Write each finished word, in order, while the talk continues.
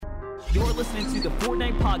You're listening to the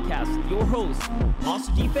Fortnite podcast with your hosts,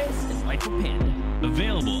 Monster Defense and Life of Panda.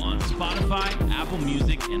 Available on Spotify, Apple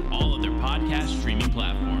Music, and all other podcast streaming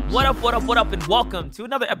platforms. What up, and welcome to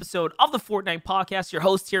another episode of the Fortnite podcast. Your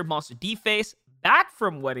host here, Monster Defense, back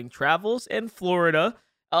from wedding travels in Florida.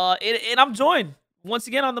 And I'm joined once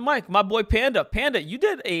again on the mic, my boy Panda. Panda, you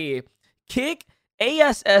did a kick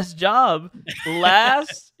ASS job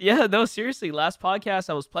last podcast.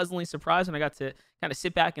 I was pleasantly surprised when I got to kind of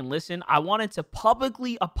sit back and listen. I wanted to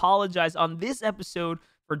publicly apologize on this episode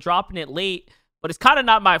for dropping it late, but it's kind of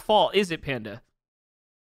not my fault, is it, Panda?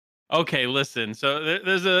 Okay, listen. So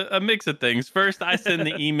there's a mix of things. First, I send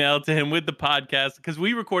the email to him with the podcast because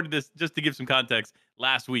we recorded this, just to give some context,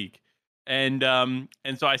 last week, and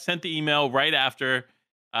so I sent the email right after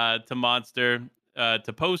to Monster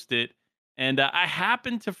to post it. And I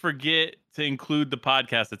happened to forget to include the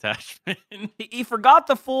podcast attachment. He forgot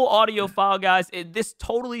the full audio file, guys. This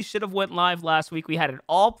totally should have went live last week. We had it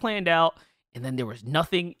all planned out, and then there was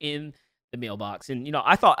nothing in the mailbox. And, you know,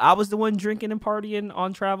 I thought I was the one drinking and partying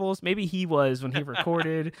on travels. Maybe he was when he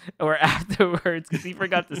recorded or afterwards because he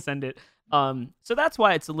forgot to send it. So that's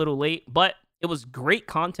why it's a little late. But it was great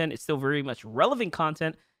content. It's still very much relevant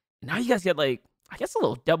content. And now you guys get, like, I guess a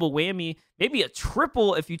little double whammy, maybe a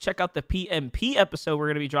triple if you check out the PMP episode we're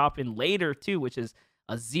going to be dropping later too, which is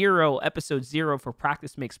episode 0 for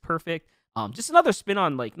Practice Makes Perfect. Just another spin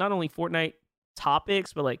on like not only Fortnite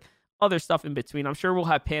topics, but like other stuff in between. I'm sure we'll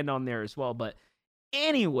have Panda on there as well. But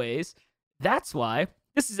anyways, that's why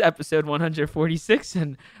this is episode 146.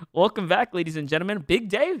 And welcome back, ladies and gentlemen. Big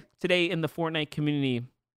day today in the Fortnite community.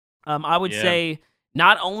 I would say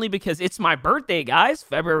not only because it's my birthday, guys,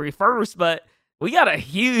 February 1st, but we got a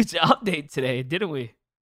huge update today, didn't we?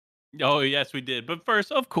 Oh, yes, we did. But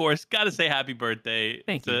first, of course, got to say happy birthday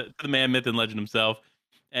to the man, myth, and legend himself.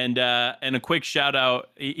 And a quick shout out.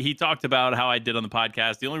 He talked about how I did on the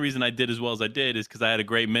podcast. The only reason I did as well as I did is because I had a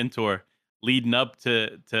great mentor leading up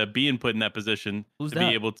to being put in that position be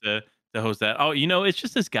able to host that. Oh, you know, it's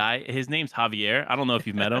just this guy. His name's Javier. I don't know if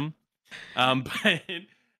you've met him.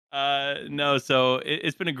 No, so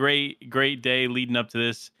it's been a great day leading up to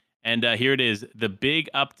this. And here it is. The big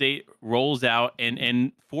update rolls out,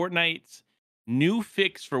 and Fortnite's new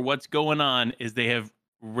fix for what's going on is they have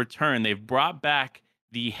returned. They've brought back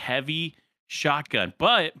the heavy shotgun,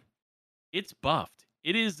 but it's buffed.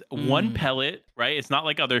 It is one pellet, right? It's not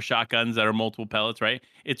like other shotguns that are multiple pellets, right?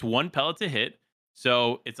 It's one pellet to hit,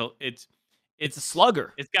 so it's a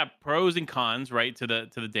slugger. It's got pros and cons, right, to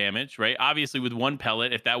the damage, right? Obviously, with one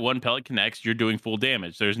pellet, if that one pellet connects, you're doing full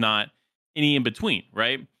damage. There's not any in between,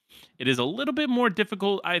 right? It is a little bit more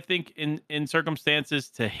difficult, I think, in circumstances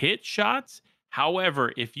to hit shots.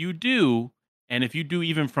 However, if you do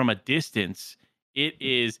even from a distance, it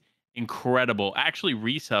is incredible. Actually,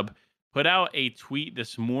 Resub put out a tweet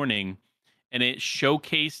this morning, and it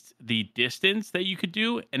showcased the distance that you could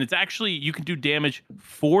do, and it's actually, you can do damage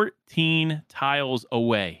 14 tiles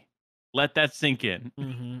away. Let that sink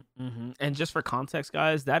in. And just for context,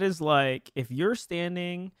 guys, that is like if you're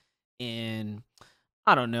standing in,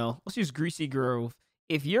 I don't know, let's use Greasy Grove.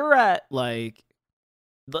 If you're at like,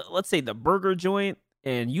 let's say the burger joint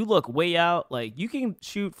and you look way out, like you can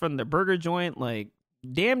shoot from the burger joint, like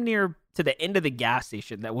damn near to the end of the gas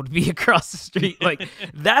station that would be across the street. Like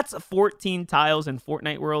that's 14 tiles in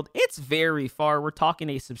Fortnite world. It's very far. We're talking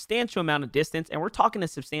a substantial amount of distance, and we're talking a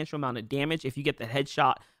substantial amount of damage if you get the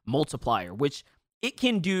headshot multiplier, which it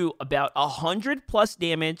can do about 100 plus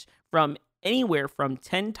damage from anywhere from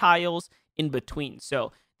 10 tiles in between.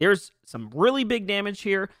 So there's some really big damage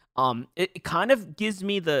here. It kind of gives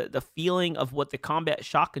me the feeling of what the combat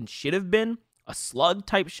shotgun should have been, a slug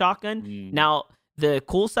type shotgun. Now, the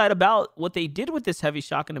cool side about what they did with this heavy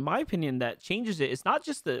shotgun, in my opinion, that changes it, it's not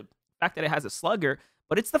just the fact that it has a slugger,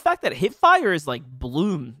 but it's the fact that hip fire is like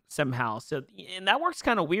bloom somehow. So, and that works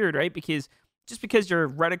kind of weird, right? Because just because your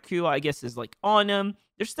reticule, I guess, is like on them,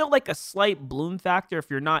 there's still like a slight bloom factor if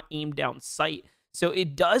you're not aimed down sight. So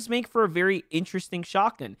it does make for a very interesting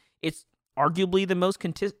shotgun. It's arguably the most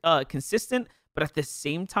consistent, but at the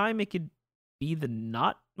same time, it could be the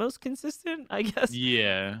not most consistent, I guess.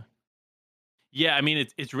 Yeah. I mean,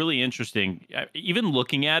 it's really interesting. Even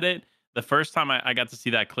looking at it, the first time I got to see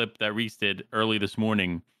that clip that Reese did early this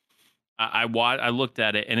morning, I looked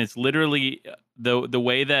at it, and it's literally the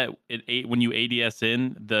way that when you ADS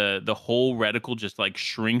in, the whole reticle just like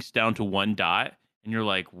shrinks down to one dot. And you're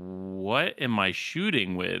like, what am I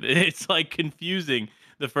shooting with? It's like confusing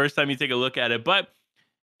the first time you take a look at it. But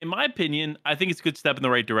in my opinion, I think it's a good step in the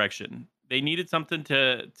right direction. They needed something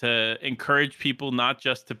to encourage people not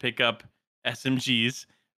just to pick up SMGs,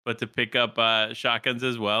 but to pick up shotguns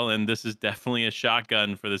as well. And this is definitely a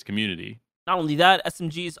shotgun for this community. Not only that,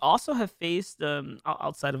 SMGs also have faced,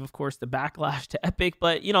 outside of course, the backlash to Epic,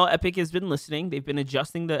 but Epic has been listening. They've been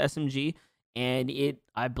adjusting the SMG, and it,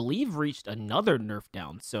 I believe, reached another nerf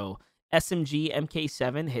down. So SMG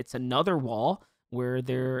MK7 hits another wall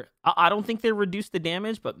where I don't think they reduced the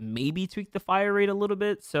damage, but maybe tweaked the fire rate a little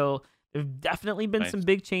bit. So there've definitely been some Nice.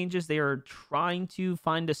 big changes. They are trying to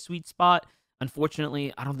find a sweet spot.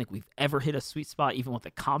 Unfortunately, I don't think we've ever hit a sweet spot, even with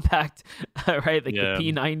the compact, right? Like the Yeah.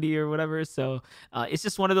 P90 or whatever. So it's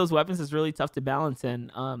just one of those weapons that's really tough to balance.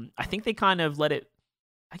 And I think they kind of let it,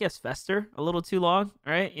 I guess, fester a little too long,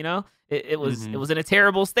 right? It Hmm. was in a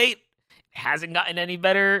terrible state. It hasn't gotten any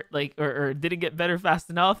better, like, or didn't get better fast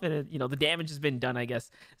enough. And, the damage has been done, I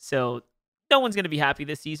guess. So no one's going to be happy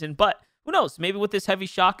this season. But who knows? Maybe with this heavy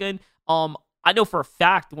shotgun, I know for a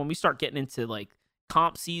fact when we start getting into like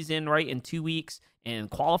comp season, right, in 2 weeks and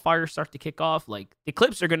qualifiers start to kick off, like the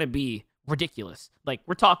clips are going to be ridiculous. Like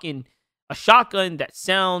we're talking a shotgun that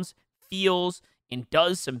sounds, feels, and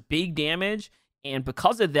does some big damage. And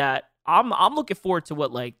because of that, I'm looking forward to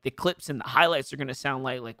what like the clips and the highlights are going to sound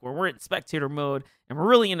like when we're in spectator mode and we're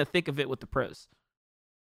really in the thick of it with the pros.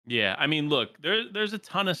 Yeah, I mean, look, there's a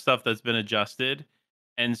ton of stuff that's been adjusted,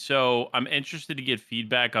 and so I'm interested to get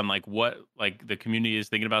feedback on like what like the community is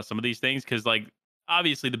thinking about some of these things because like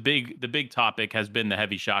obviously the big topic has been the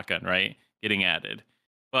heavy shotgun, right, getting added,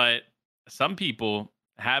 but some people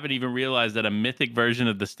haven't even realized that a mythic version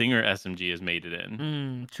of the Stinger SMG has made it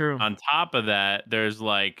in. True. On top of that, there's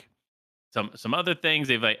like some other things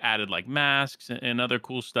they've like added like masks and other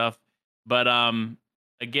cool stuff, but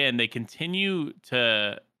again they continue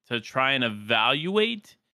to try and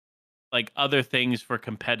evaluate like other things for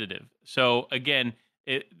competitive. So again,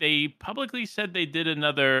 they publicly said they did a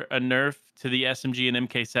nerf to the SMG and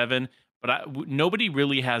MK7, but nobody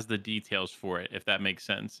really has the details for it, if that makes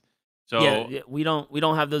sense. Yeah, So yeah, we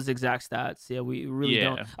don't have those exact stats. Yeah, we really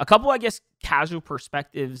don't. yeah, A couple, I guess, casual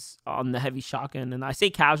perspectives on the heavy shotgun, and I say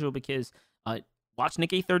casual because watched Nick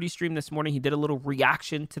A30 stream this morning. He did a little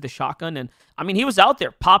reaction to the shotgun, and I mean, he was out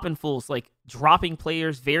there popping fools, like dropping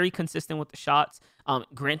players, very consistent with the shots.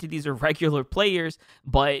 Granted, these are regular players,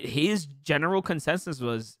 but his general consensus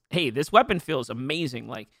was, "Hey, this weapon feels amazing.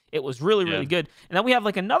 Like it was really, yeah, really good." And then we have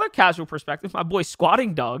like another casual perspective, my boy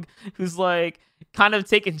Squatting Dog, who's like kind of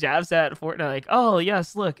taking jabs at Fortnite, like, "Oh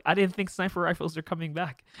yes, look, I didn't think sniper rifles are coming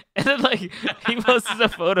back." And then like he posts a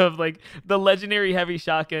photo of like the legendary heavy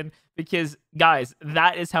shotgun because guys,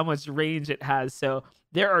 that is how much range it has. So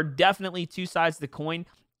there are definitely two sides to the coin.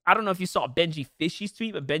 I don't know if you saw Benji Fishy's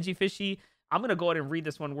tweet, but Benji Fishy, I'm gonna go ahead and read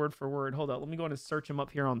this one word for word. Hold on, let me go ahead and search him up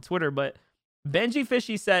here on Twitter. But Benji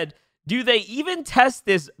Fishy said, "Do they even test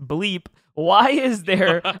this bleep? Why is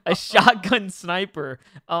there a shotgun sniper?"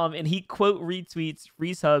 And he quote retweets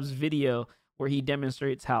Reese Hub's video where he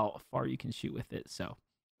demonstrates how far you can shoot with it. So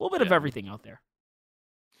a little bit of yeah. everything out there.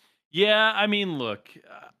 Yeah, I mean, look,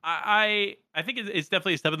 I think it's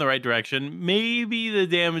definitely a step in the right direction. Maybe the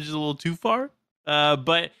damage is a little too far,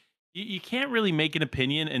 but you can't really make an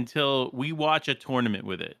opinion until we watch a tournament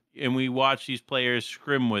with it and we watch these players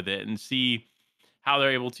scrim with it and see how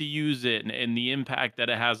they're able to use it and the impact that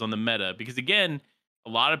it has on the meta. Because again, a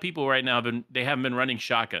lot of people right now haven't been running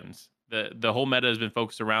shotguns. The whole meta has been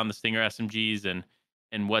focused around the Stinger SMGs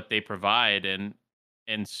and what they provide,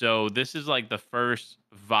 and so this is like the first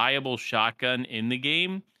viable shotgun in the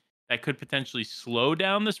game that could potentially slow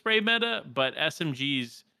down the spray meta. But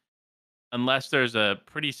SMGs, unless there's a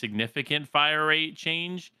pretty significant fire rate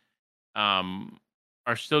change, um,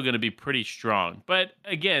 are still going to be pretty strong. But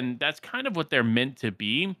again, that's kind of what they're meant to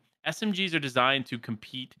be. SMGs are designed to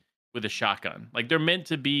compete with a shotgun. Like they're meant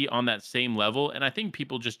to be on that same level. And I think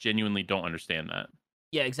people just genuinely don't understand that.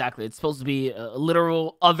 Yeah, exactly. It's supposed to be a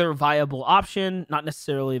literal other viable option, not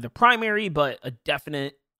necessarily the primary, but a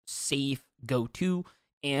definite safe go-to.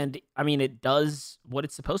 And I mean, it does what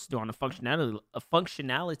it's supposed to do on a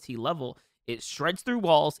functionality level. It shreds through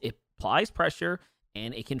walls, it applies pressure,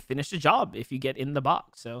 and it can finish the job if you get in the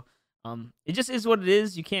box. So, it just is what it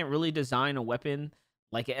is. You can't really design a weapon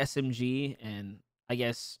like a SMG, and I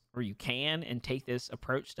guess, or you can, and take this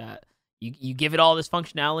approach that you give it all this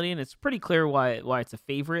functionality, and it's pretty clear why it's a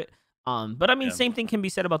favorite. But I mean, Yeah. same thing can be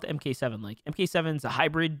said about the MK7. Like MK7 is a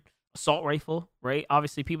hybrid assault rifle, right?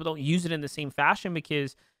 Obviously, people don't use it in the same fashion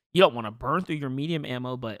because you don't want to burn through your medium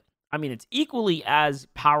ammo. But I mean, it's equally as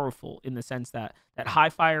powerful in the sense that that high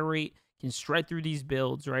fire rate can shred through these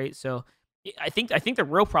builds, right? So I think the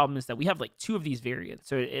real problem is that we have like two of these variants.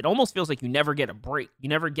 So it almost feels like you never get a break. You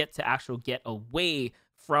never get to actually get away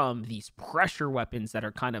from these pressure weapons that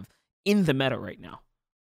are kind of in the meta right now.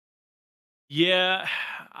 Yeah,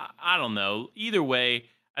 I don't know. Either way,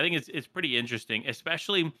 I think it's pretty interesting.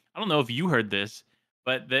 Especially, I don't know if you heard this,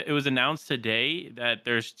 but it was announced today that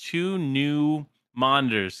there's two new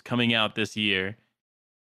monitors coming out this year,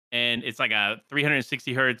 and it's like a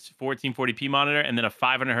 360 hertz 1440p monitor, and then a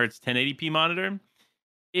 500 hertz 1080p monitor.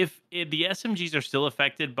 If the SMGs are still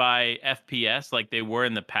affected by FPS like they were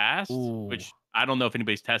in the past, Ooh. which I don't know if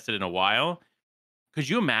anybody's tested in a while, could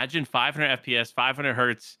you imagine 500 FPS, 500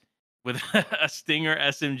 hertz with a Stinger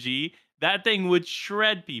SMG? That thing would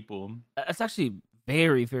shred people. That's actually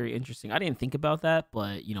very, very interesting. I didn't think about that,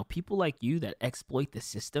 but people like you that exploit the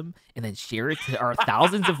system and then share it to our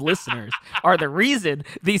thousands of listeners are the reason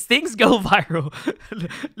these things go viral.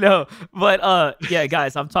 No, but yeah,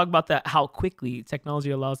 guys, I'm talking about that how quickly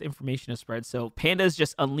technology allows information to spread. So Panda's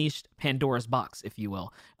just unleashed Pandora's box, if you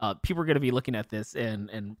will. People are gonna be looking at this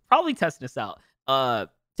and probably testing this out.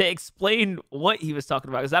 To explain what he was talking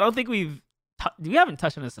about, because I don't think we haven't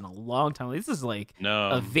touched on this in a long time. This is like a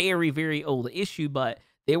No. very, very old issue, but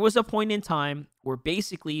there was a point in time where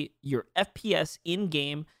basically your FPS in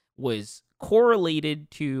game was correlated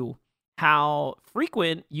to how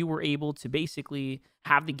frequent you were able to basically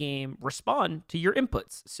have the game respond to your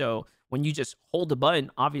inputs. So when you just hold the button,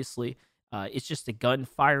 obviously, it's just a gun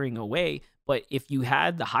firing away. But if you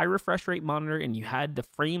had the high refresh rate monitor and you had the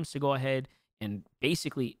frames to go ahead and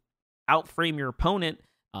basically outframe your opponent,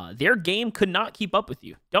 their game could not keep up with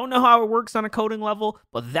you. Don't know how it works on a coding level,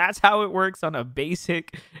 but that's how it works on a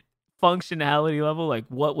basic functionality level, like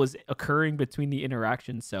what was occurring between the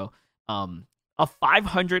interactions. So, a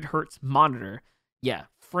 500 hertz monitor, yeah,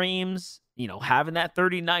 frames, having that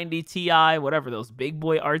 3090 Ti, whatever, those big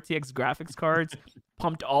boy RTX graphics cards,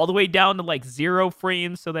 pumped all the way down to like 0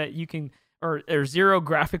 frames so that you can, or zero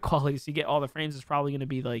graphic quality, so you get all the frames, is probably going to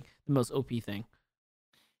be like the most OP thing.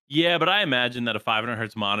 Yeah, but I imagine that a 500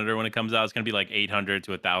 hertz monitor when it comes out is going to be like 800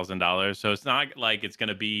 to $1,000. So it's not like it's going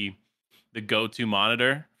to be the go-to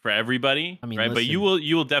monitor for everybody, I mean, right? But you listen,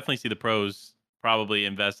 will definitely see the pros probably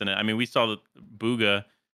invest in it. I mean, we saw the Booga,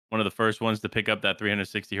 one of the first ones to pick up that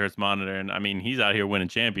 360 hertz monitor, and I mean, he's out here winning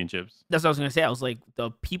championships. that's what I was gonna say. I was like, the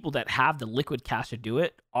people that have the liquid cash to do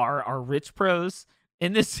it are rich pros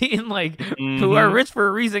in this scene, like who are Hmm. rich for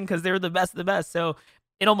a reason because they're the best of the best. So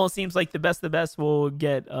it almost seems like the best of the best will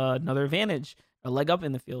get another advantage, a leg up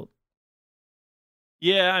in the field.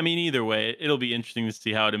 Yeah, I mean, either way, it'll be interesting to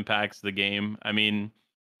see how it impacts the game. I mean,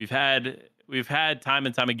 we've had time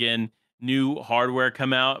and time again new hardware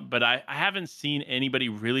come out, but I haven't seen anybody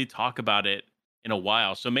really talk about it in a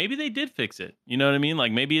while. So maybe they did fix it. You know what I mean?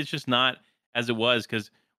 Like maybe it's just not as it was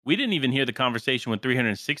because we didn't even hear the conversation when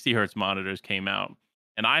 360 hertz monitors came out,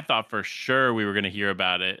 and I thought for sure we were going to hear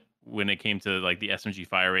about it when it came to like the SMG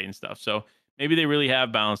fire rate and stuff. So maybe they really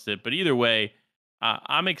have balanced it. But either way,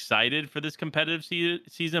 I'm excited for this competitive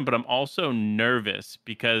season, but I'm also nervous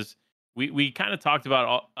because we kind of talked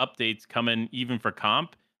about updates coming even for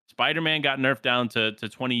comp. Spider-Man got nerfed down to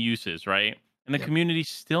 20 uses, right? And the Yep. community's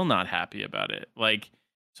still not happy about it. Like,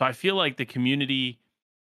 so I feel like the community,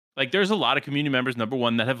 like, there's a lot of community members, number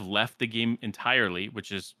one, that have left the game entirely,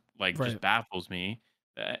 which is like just Right. baffles me.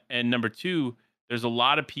 And number two, there's a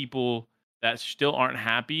lot of people that still aren't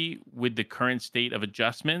happy with the current state of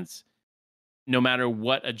adjustments no matter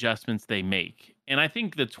what adjustments they make. And I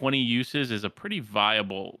think the 20 uses is a pretty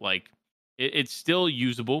viable, like it's still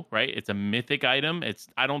usable, right? It's a mythic item.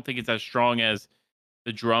 I don't think it's as strong as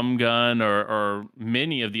the drum gun or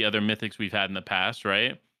many of the other mythics we've had in the past,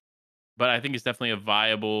 right? But I think it's definitely a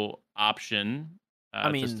viable option I to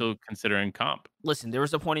mean, still consider in comp. listen, there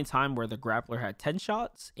was a point in time where the grappler had 10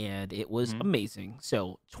 shots and it was Mhm. amazing.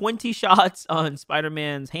 So 20 shots on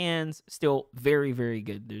Spider-Man's hands, still very, very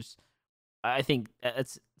good. I think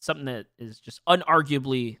it's something that is just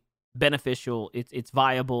unarguably beneficial. It's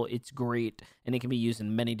viable, it's great, and it can be used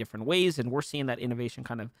in many different ways. And we're seeing that innovation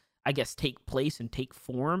kind of, I guess, take place and take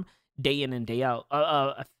form day in and day out.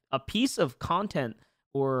 A piece of content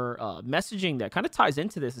or messaging that kind of ties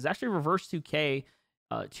into this is actually Reverse 2K.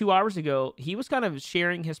 2 hours ago, he was kind of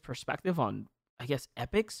sharing his perspective on, I guess,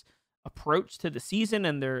 Epic's approach to the season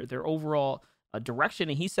and their overall direction.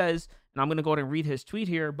 And he says, and I'm going to go ahead and read his tweet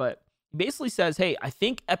here, but he basically says, hey, I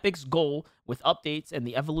think Epic's goal with updates and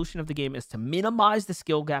the evolution of the game is to minimize the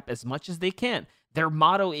skill gap as much as they can. Their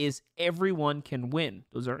motto is everyone can win.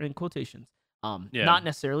 Those are in quotations. Yeah. Not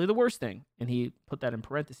necessarily the worst thing. And he put that in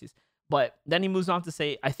parentheses. But then he moves on to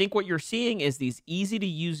say, I think what you're seeing is these easy to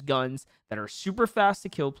use guns that are super fast to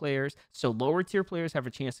kill players. So lower tier players have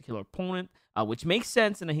a chance to kill an opponent, which makes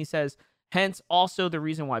sense. And then he says, hence also the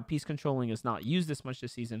reason why piece controlling is not used this much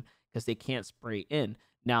this season because they can't spray in.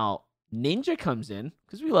 Now, Ninja comes in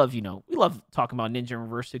because we love, we love talking about Ninja and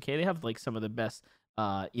Reverse 2K. They have like some of the best,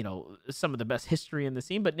 some of the best history in the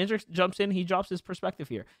scene. But Ninja jumps in, he drops his perspective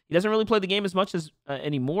here. He doesn't really play the game as much as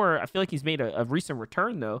anymore. I feel like he's made a recent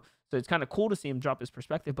return though, so it's kind of cool to see him drop his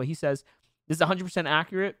perspective. But he says this is 100%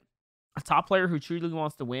 accurate. A top player who truly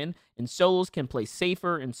wants to win in solos can play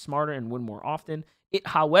safer and smarter and win more often. It,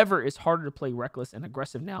 however, is harder to play reckless and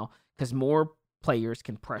aggressive now because more players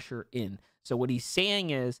can pressure in. So what he's saying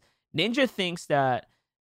is Ninja thinks that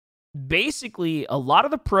basically a lot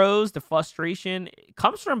of the pros, the frustration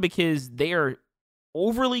comes from because they are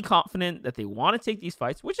overly confident that they want to take these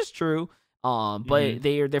fights, which is true. But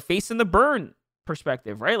Mhm. they're facing the burn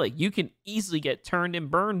perspective, right? Like you can easily get turned and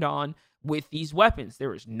burned on with these weapons.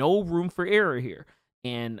 There is no room for error here.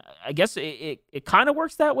 And I guess it kind of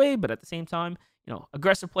works that way, but at the same time,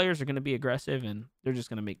 aggressive players are going to be aggressive and they're just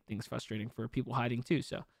going to make things frustrating for people hiding too.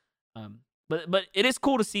 So, but it is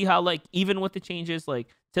cool to see how like even with the changes like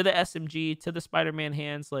to the SMG to the Spider-Man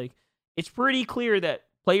hands, like it's pretty clear that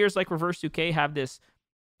players like Reverse 2K have this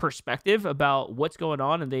perspective about what's going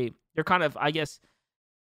on, and they're kind of, I guess,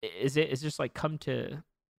 is just like come to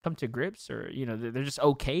grips, or they're just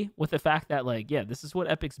okay with the fact that like yeah, this is what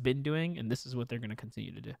Epic's been doing and this is what they're going to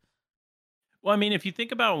continue to do. Well, I mean, if you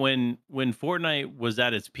think about when Fortnite was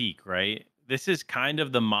at its peak, right? This is kind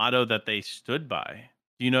of the motto that they stood by.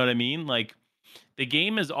 Do you know what I mean? Like the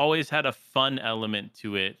game has always had a fun element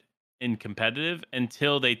to it in competitive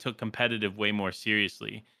until they took competitive way more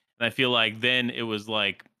seriously. And I feel like then it was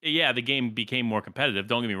like, yeah, the game became more competitive.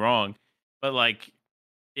 Don't get me wrong, but like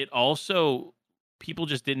it also people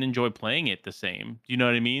just didn't enjoy playing it the same. Do you know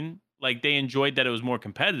what I mean? Like they enjoyed that it was more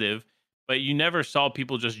competitive, but you never saw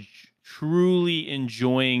people just truly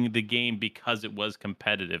enjoying the game because it was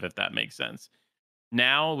competitive, if that makes sense.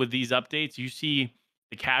 Now with these updates, you see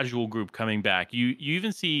the casual group coming back. You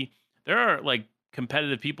even see there are like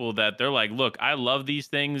competitive people that they're like, look, I love these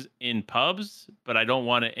things in pubs, but I don't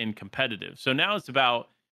want it in competitive. So now it's about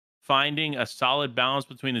finding a solid balance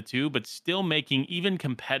between the two, but still making even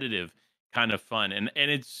competitive kind of fun. And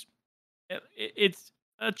it's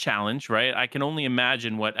a challenge, right? I can only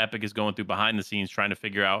imagine what Epic is going through behind the scenes trying to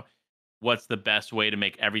figure out what's the best way to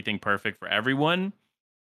make everything perfect for everyone.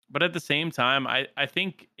 But at the same time, I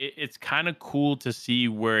think it's kind of cool to see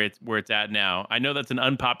where it's at now. I know that's an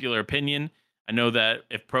unpopular opinion. I know that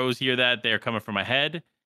if pros hear that, they're coming from my head.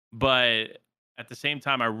 But at the same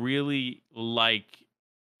time, I really like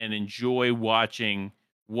and enjoy watching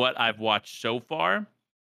what I've watched so far,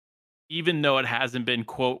 even though it hasn't been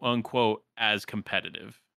quote unquote as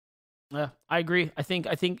competitive. Yeah, I agree. I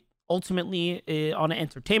think ultimately on an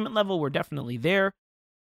entertainment level, we're definitely there.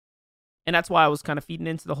 And that's why I was kind of feeding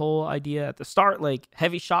into the whole idea at the start. Like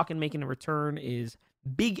Heavy Shock and making a return is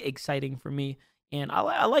big exciting for me, and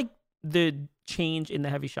I like the change in the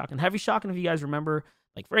Heavy Shock. And Heavy Shock, and if you guys remember,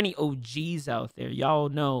 like for any OGs out there, y'all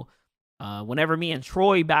know. Whenever me and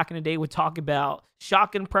Troy back in the day would talk about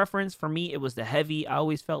shotgun preference, for me it was the heavy. I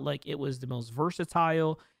always felt like it was the most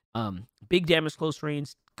versatile, big damage close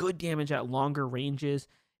range, good damage at longer ranges.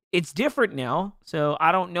 It's different now, so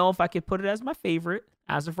I don't know if I could put it as my favorite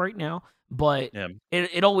as of right now, but Yeah.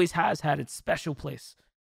 it always has had its special place.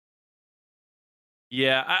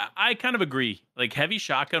 Yeah, I kind of agree. Like heavy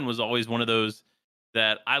shotgun was always one of those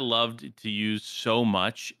that I loved to use so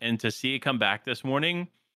much, and to see it come back this morning,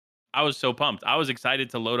 I was so pumped. I was excited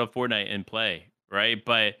to load up Fortnite and play, right?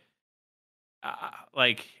 But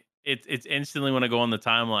like it's instantly when I go on the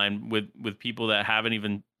timeline with people that haven't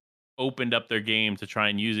even opened up their game to try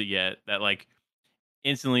and use it yet, that like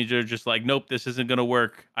instantly they're just like, nope, this isn't gonna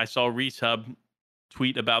work. I saw Reese Hub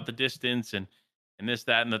tweet about the distance and this,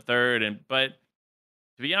 that, and the third, and but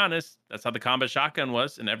to be honest, that's how the combat shotgun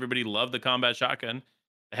was, and everybody loved the combat shotgun.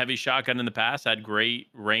 The heavy shotgun in the past had great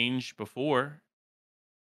range before.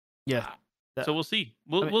 Yeah, Ah, that, so we'll see.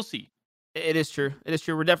 I We'll mean, we'll see. it is true. It is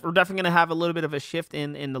true. We're definitely gonna have a little bit of a shift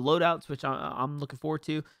in the loadouts, which I'm looking forward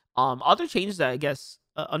to. Other changes that I guess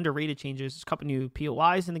underrated changes. There's a couple new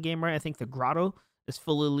POIs in the game, right? I think the grotto is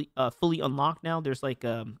fully unlocked now. There's like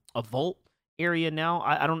a vault area now.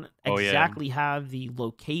 I don't Oh yeah, exactly have the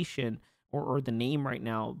location or the name right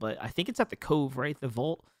now, but I think it's at the cove, right? The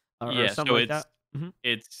vault or yeah. something So like that. Hmm.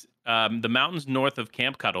 it's the mountains north of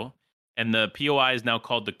Camp Cuddle, and the POI is now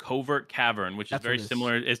called the Covert Cavern, which is That's what very it is.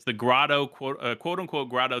 similar. It's the Grotto quote unquote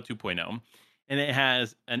Grotto 2.0, and it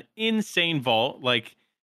has an insane vault. Like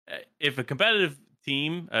if a competitive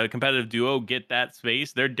team, a competitive duo get that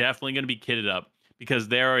space, they're definitely going to be kitted up because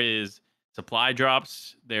there is supply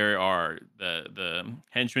drops, there are the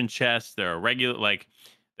henchman chests, there are regular like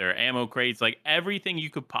there are ammo crates, like everything you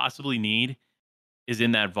could possibly need is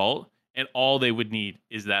in that vault. and all they would need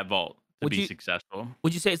is that vault to Would be you successful.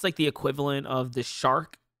 would you say it's like the equivalent of the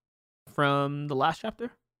shark from the last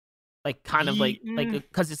chapter? Like, kind of like, Mm,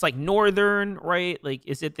 because it's like northern, right? Like,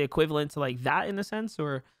 is it the equivalent to like that in a sense,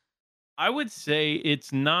 or I would say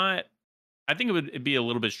it's not. I think it'd be a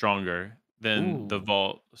little bit stronger than the ooh,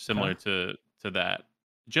 vault, okay. similar to that,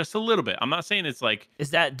 just a little bit. I'm not saying it's like. Is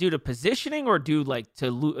that due to positioning or due like to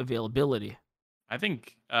loot availability? I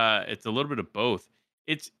think it's a little bit of both.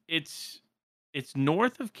 It's it's it's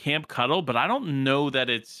north of Camp Cuddle, but I don't know that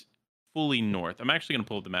it's fully north. I'm actually going to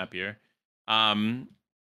pull up the map here. Um,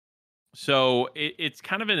 so it's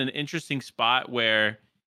kind of in an interesting spot where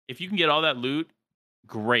if you can get all that loot,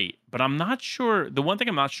 great. But I'm not sure. The one thing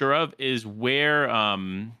I'm not sure of is where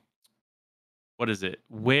what is it?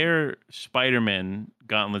 Where Spider-Man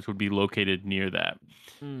gauntlets would be located near that.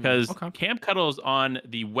 Because Okay. Camp Cuddle is on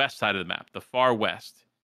the west side of the map, the far west.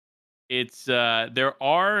 It's there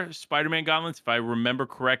are Spider-Man gauntlets, if I remember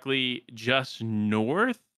correctly, just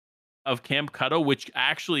north of Camp Cuddle, which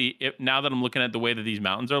actually, now that I'm looking at the way that these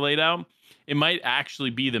mountains are laid out, it might actually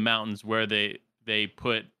be the mountains where they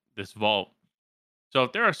put this vault. So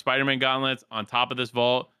if there are Spider-Man gauntlets on top of this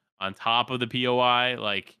vault, on top of the POI,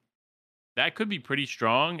 like that could be pretty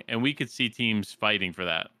strong, and we could see teams fighting for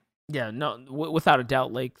that. Yeah, no, without a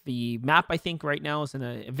doubt. Like, the map, I think right now is in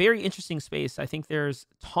a very interesting space. I think there's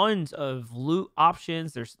tons of loot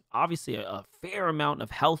options. There's obviously a fair amount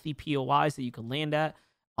of healthy POIs that you can land at.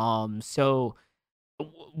 So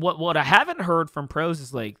what I haven't heard from pros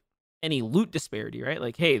is like any loot disparity, right?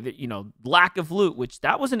 Like, hey, lack of loot, which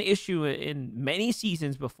that was an issue in many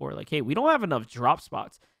seasons before. Like, hey, we don't have enough drop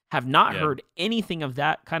spots. Have not Yeah. heard anything of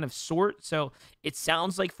that kind of sort. So it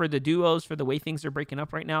sounds like for the duos, for the way things are breaking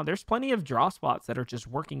up right now, there's plenty of drop spots that are just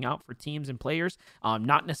working out for teams and players.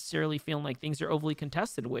 Not necessarily feeling like things are overly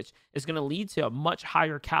contested, which is going to lead to a much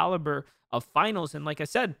higher caliber of finals. And like I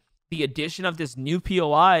said, the addition of this new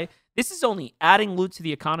POI, this is only adding loot to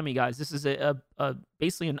the economy, guys. This is a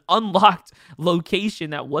basically an unlocked location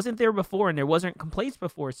that wasn't there before, and there wasn't complaints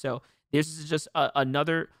before. So this is just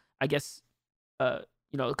another, I guess,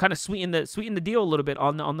 kind of sweeten the deal a little bit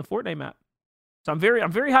on the Fortnite map. So I'm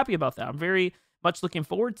very happy about that. I'm very much looking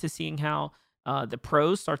forward to seeing how the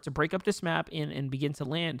pros start to break up this map and begin to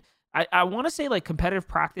land. I want to say like competitive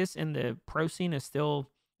practice in the pro scene is still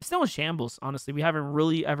in shambles. Honestly, we haven't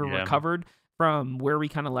really ever Yeah. recovered from where we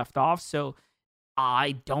kind of left off. So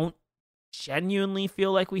I don't genuinely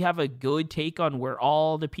feel like we have a good take on where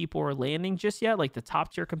all the people are landing just yet, like the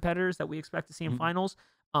top tier competitors that we expect to see in Mhm. finals.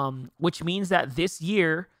 Which means that this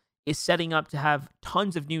year is setting up to have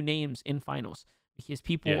tons of new names in finals because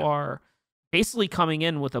people Yeah. are basically coming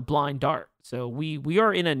in with a blind dart. So we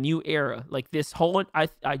are in a new era. Like this whole,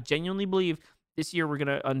 I genuinely believe this year we're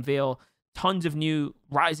gonna unveil tons of new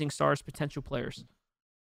rising stars, potential players.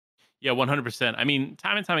 Yeah, 100%. I mean,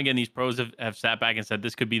 time and time again, these pros have sat back and said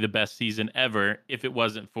this could be the best season ever if it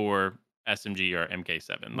wasn't for SMG or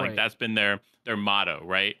MK7. Like Right. that's been their motto,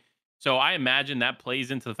 right? So I imagine that plays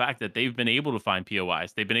into the fact that they've been able to find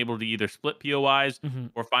POIs. They've been able to either split POIs Hmm.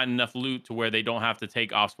 or find enough loot to where they don't have to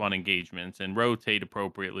take off spawn engagements and rotate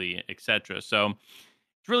appropriately, etc. So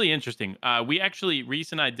it's really interesting. We actually,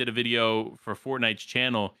 Reese and I did a video for Fortnite's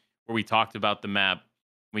channel where we talked about the map.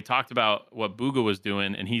 We talked about what Booga was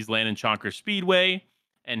doing, and he's landing Chonker Speedway,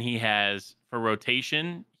 and he has for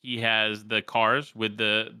rotation, he has the cars with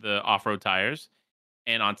the off road tires,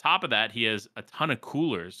 and on top of that, he has a ton of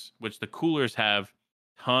coolers, which the coolers have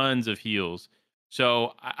tons of heals.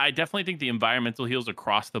 So I definitely think the environmental heals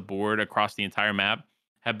across the board, across the entire map,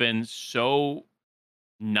 have been so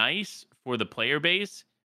nice for the player base.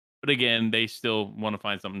 But again, they still want to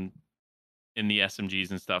find something in the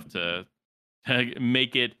SMGs and stuff to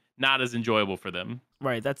make it not as enjoyable for them.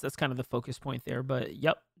 Right. That's kind of the focus point there. But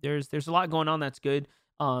yep, there's a lot going on that's good.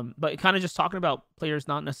 But kind of just talking about players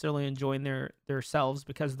not necessarily enjoying their selves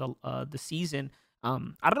because of the season. I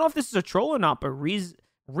don't know if this is a troll or not, but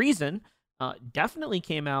reason definitely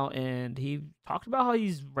came out and he talked about how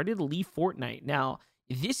he's ready to leave Fortnite. Now,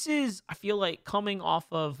 this is, I feel like, coming off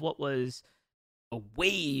of what was a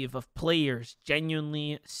wave of players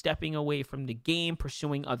genuinely stepping away from the game,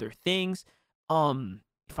 pursuing other things.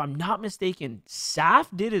 If I'm not mistaken, Saf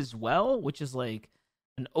did as well, which is like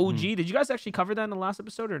an Mhm. OG. Did you guys actually cover that in the last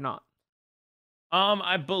episode or not?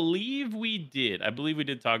 I believe we did. I believe we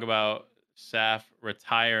did talk about Saf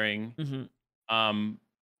retiring. Hmm. Um,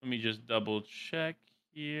 Let me just double check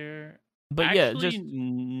here. But yeah, Actually, just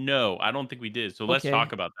no, I don't think we did. So let's okay,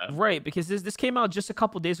 talk about that. right? Because this came out just a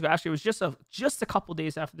couple days ago. Actually, it was just a couple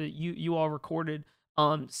days after you all recorded.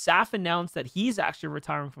 Saf announced that he's actually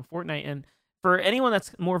retiring from Fortnite, and for anyone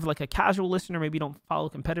that's more of like a casual listener, maybe don't follow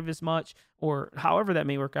competitive as much, or however that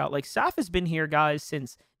may work out, like Saf has been here, guys,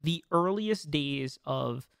 since the earliest days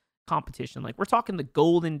of competition. Like we're talking the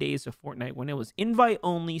golden days of Fortnite when it was invite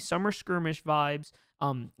only, summer skirmish vibes,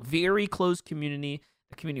 very close community.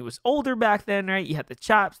 The community was older back then, right? You had the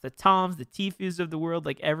Chaps, the Toms, the Tifus of the world,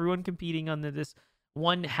 like everyone competing under this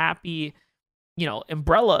one happy,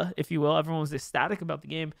 umbrella, if you will. Everyone was ecstatic about the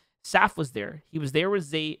game. Saf was there. He was there with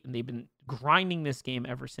Zayt, and they've been grinding this game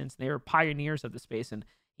ever since. They were pioneers of the space, and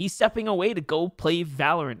he's stepping away to go play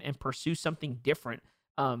Valorant and pursue something different.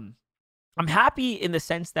 I'm happy in the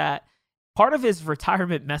sense that part of his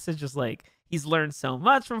retirement message is like he's learned so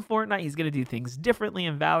much from Fortnite. He's gonna do things differently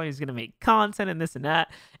in Valorant. He's gonna make content and this and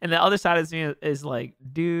that. And the other side of me is like,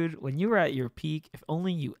 dude, when you were at your peak, if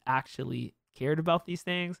only you actually cared about these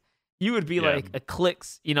things, you would be like a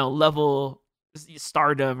Clix, level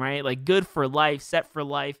stardom, right? Like good for life, set for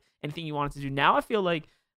life, anything you wanted to do. Now I feel like,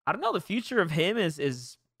 I don't know, the future of him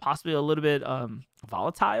is possibly a little bit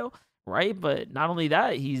volatile, right? But not only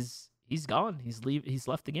that, he's gone. He's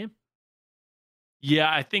left the game.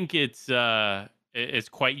 Yeah, I think it's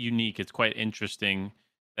quite unique. It's quite interesting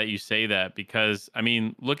that you say that because I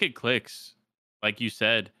mean, look at Clicks, like you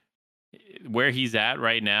said, where he's at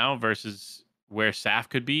right now versus where Saf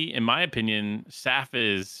could be. In my opinion, Saf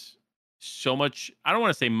is so much. I don't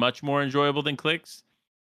want to say much more enjoyable than Clicks,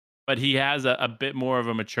 but he has a bit more of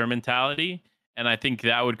a mature mentality. And I think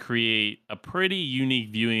that would create a pretty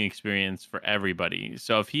unique viewing experience for everybody.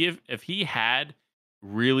 So if he had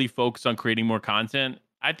really focused on creating more content,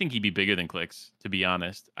 I think he'd be bigger than Clicks, to be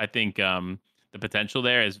honest. I think the potential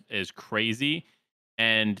there is crazy.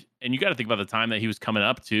 And you got to think about the time that he was coming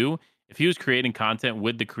up too. If he was creating content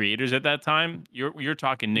with the creators at that time, you're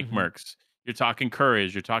talking Nick Merckx, you're talking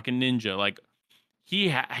Courage, you're talking Ninja. Like he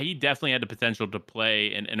definitely had the potential to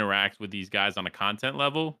play and interact with these guys on a content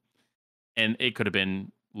level, and it could have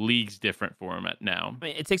been leagues different for him at now. I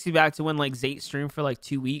mean, it takes me back to when like Zayt streamed for like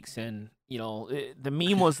 2 weeks, and the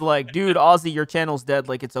meme was like, "Dude, Aussie, your channel's dead.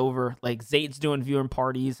 Like it's over. Like Zayt's doing viewing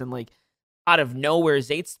parties, and like out of nowhere,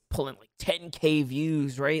 Zayt's pulling like 10K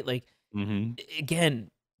views, right? Like again,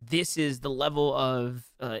 this is the level of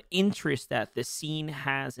interest that the scene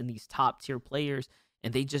has in these top tier players,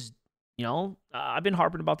 and they just, I've been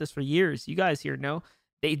harping about this for years. You guys here know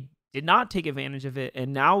they did not take advantage of it,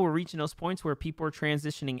 and now we're reaching those points where people are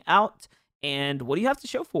transitioning out. And what do you have to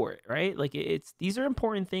show for it, right? Like these are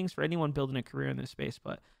important things for anyone building a career in this space.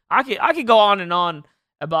 But I could go on and on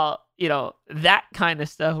about that kind of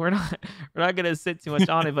stuff. We're not gonna sit too much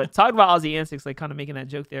on it. But talk about Aussie Antics, like kind of making that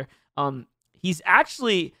joke there. He's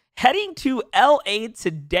actually heading to LA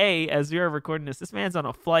today as we are recording this. This man's on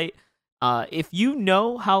a flight. If you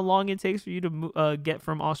know how long it takes for you to get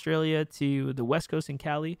from Australia to the West Coast in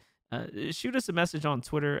Cali, shoot us a message on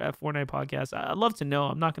Twitter at Fortnite Podcast. I'd love to know.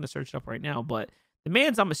 I'm not going to search it up right now, but the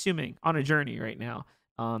man's, I'm assuming, on a journey right now.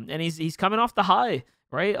 And he's coming off the high,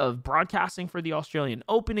 right, of broadcasting for the Australian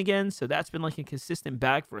Open again. So that's been like a consistent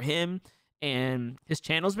bag for him, and his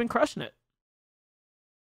channel's been crushing it.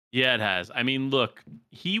 Yeah, it has. I mean, look,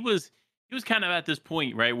 he was kind of at this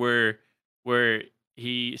point, right, where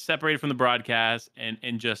he separated from the broadcast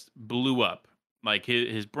and just blew up. Like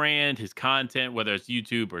his brand, his content, whether it's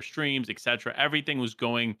YouTube or streams, etc., everything was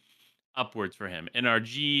going upwards for him.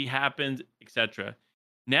 NRG happened, etc.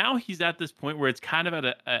 Now he's at this point where it's kind of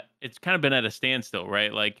been at a standstill,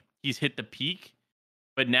 right? Like he's hit the peak,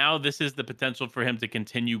 but now this is the potential for him to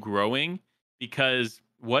continue growing because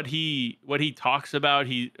what he talks about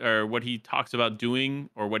what he talks about doing,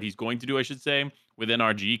 or what he's going to do, I should say, with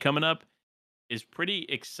NRG coming up is pretty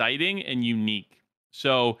exciting and unique.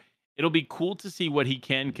 So it'll be cool to see what he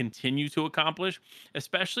can continue to accomplish,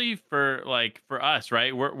 especially for us,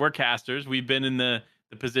 right? We're casters. We've been in the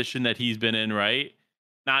position that he's been in, right?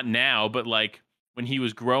 Not now, but like when he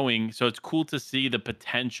was growing. So it's cool to see the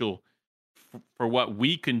potential for what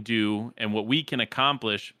we can do and what we can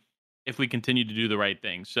accomplish if we continue to do the right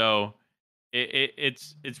thing. So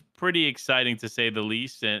it's pretty exciting to say the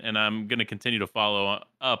least, and I'm going to continue to follow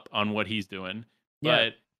up on what he's doing. Yeah.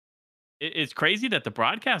 But it's crazy that the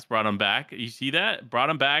broadcast brought him back. You see that? Brought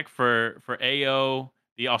him back for AO,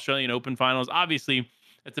 the Australian Open Finals. Obviously,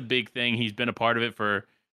 that's a big thing. He's been a part of it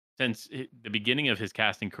since the beginning of his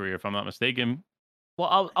casting career, if I'm not mistaken.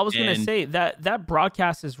 Well, I was going to say that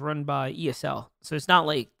broadcast is run by ESL. So it's not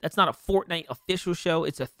like, that's not a Fortnite official show.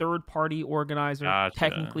 It's a third-party organizer,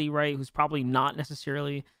 technically, right, who's probably not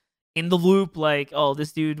necessarily in the loop like, oh,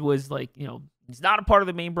 this dude was like, He's not a part of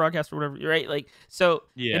the main broadcast or whatever, right? Like, so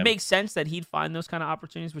it Yeah. makes sense that he'd find those kind of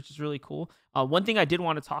opportunities, which is really cool. One thing I did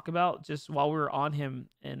want to talk about just while we were on him,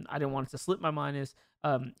 and I didn't want it to slip my mind, is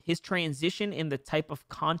his transition in the type of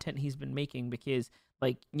content he's been making. Because,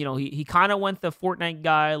 like, he kind of went the Fortnite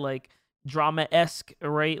guy, like drama esque,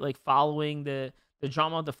 right? Like following the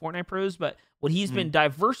drama of the Fortnite pros, but what he's Mhm. been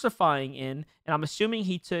diversifying in, and I'm assuming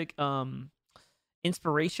he took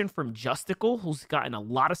inspiration from Justical, who's gotten a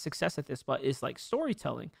lot of success at this, but is like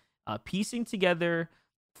storytelling, piecing together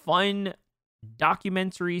fun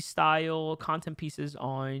documentary style content pieces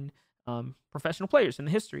on professional players in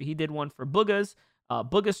the history. He did one for Booga's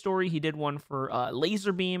story. He did one for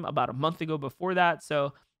Laserbeam about a month ago before that.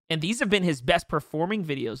 So, and these have been his best performing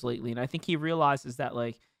videos lately. And I think he realizes that,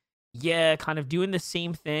 like, yeah, kind of doing the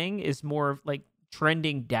same thing is more of like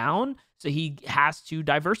trending down. So he has to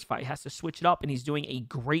diversify. He has to switch it up. And he's doing a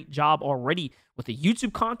great job already with the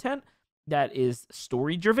YouTube content that is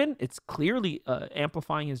story driven. It's clearly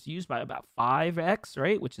amplifying his views by about 5x,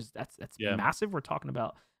 right? Which is that's Yeah. massive. We're talking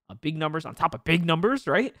about big numbers on top of big numbers,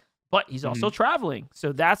 right? But he's also Mhm. traveling.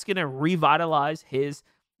 So that's going to revitalize his,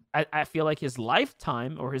 I feel like, his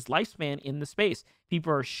lifetime or his lifespan in the space.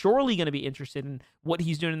 People are surely going to be interested in what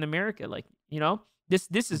he's doing in America. Like, Mhm.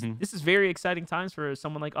 this is very exciting times for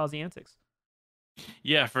someone like Aussie Antics.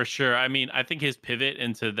 Yeah, for sure. I mean, I think his pivot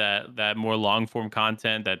into that more long form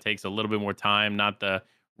content that takes a little bit more time, not the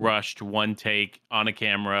rushed one take on a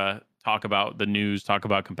camera, talk about the news, talk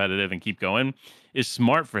about competitive and keep going, is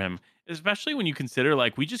smart for him. Especially when you consider,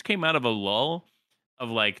 like, we just came out of a lull of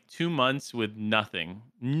like 2 months with nothing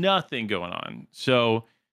going on. So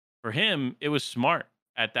for him, it was smart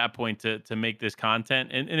at that point to make this content,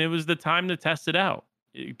 and it was the time to test it out,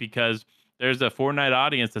 because there's a Fortnite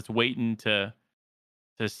audience that's waiting to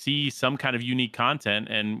see some kind of unique content.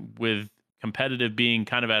 And with competitive being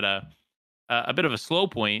kind of at a bit of a slow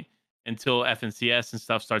point until FNCS and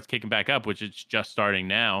stuff starts kicking back up, which it's just starting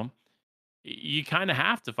now, you kind of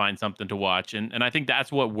have to find something to watch. And I think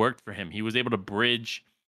that's what worked for him. He was able to bridge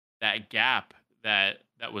that gap that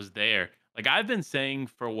was there. Like, I've been saying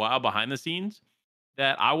for a while behind the scenes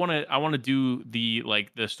that I want to do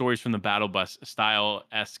the stories from the battle bus style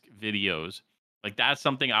esque videos. Like, that's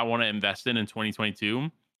something I want to invest in 2022.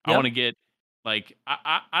 I want Yep. to get, like,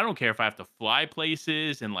 I don't care if I have to fly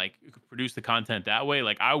places and like produce the content that way.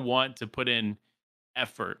 Like, I want to put in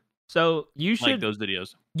effort So like those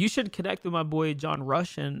videos. you should connect with my boy John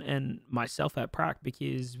Rush and myself at Prac,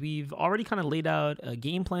 because we've already kind of laid out a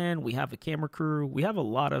game plan. We have a camera crew. We have a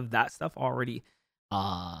lot of that stuff already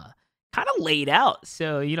uh kind of laid out.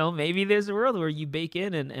 So, maybe there's a world where you bake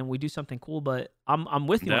in and we do something cool, but I'm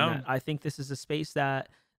with I'm you on that. down. I think this is a space that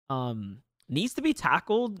needs to be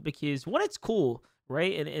tackled, because one, it's cool,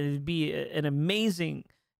 right? And it'd be an amazing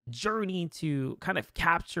journey to kind of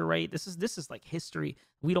capture, right? This is like history.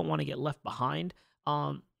 We don't want to get left behind.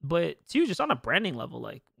 But two, just on a branding level,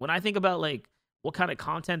 like when I think about like what kind of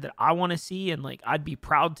content that I want to see and like I'd be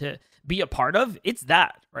proud to be a part of, it's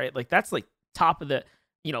that, right? Like that's like top of the,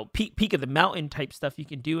 peak of the mountain type stuff you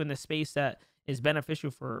can do in the space that is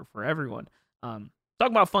beneficial for everyone. Talking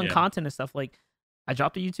about fun Yeah. content and stuff, like I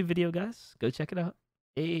dropped a YouTube video, guys. Go check it out.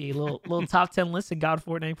 A little top 10 list of God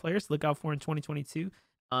Fortnite players to look out for in 2022.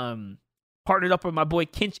 Um, Partnered up with my boy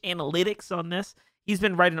Kinch Analytics on this. He's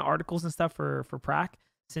been writing articles and stuff for Prac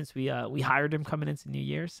since we hired him coming into New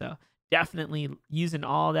Year. So definitely using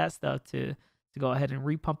all that stuff to go ahead and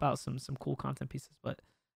repump out some cool content pieces. But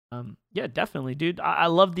yeah, definitely, dude. I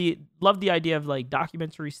love the idea of like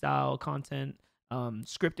documentary style content,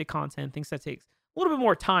 scripted content, things that takes a little bit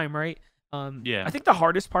more time, right? Yeah. I think the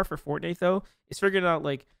hardest part for Fortnite though is figuring out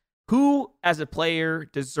like who as a player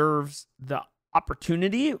deserves the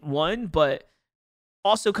opportunity, one, but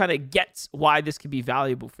also kind of gets why this could be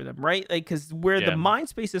valuable for them, right? Like, because where the Yeah. mind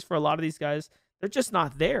space is for a lot of these guys, they're just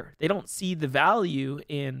not there. They don't see the value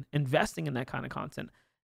in investing in that kind of content.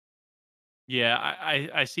 Yeah,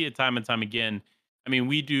 I see it time and time again. I mean,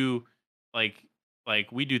 we do like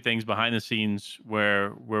we do things behind the scenes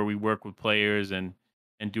where we work with players and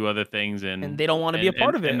do other things, And and they don't want to be a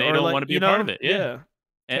part of and it, they or don't like, want to be a part of it. Yeah.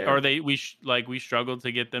 yeah, Or terrible. we struggle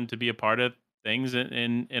to get them to be a part of things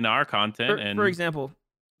in our content. For And example,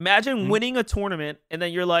 imagine Mhm. winning a tournament and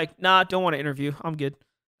then you're like, nah, don't want to interview. I'm good.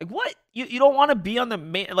 Like what? You don't want to be on the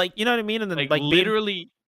main, like, you know what I mean? And then Like, like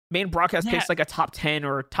literally, main broadcast yeah. picks like a top 10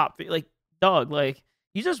 or like, dog, like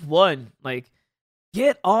you just won. Like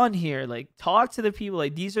get on here, like talk to the people.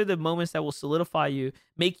 Like these are the moments that will solidify you,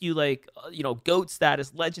 make you like goat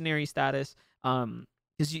status, legendary status.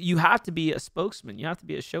 Because you have to be a spokesman, you have to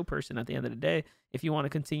be a show person at the end of the day if you want to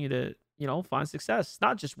continue to find success. It's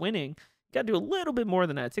not just winning. Got to do a little bit more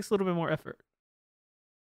than that. It takes a little bit more effort.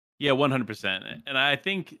 Yeah, 100%. And I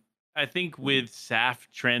think with Saf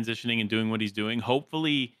transitioning and doing what he's doing,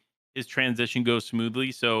 hopefully his transition goes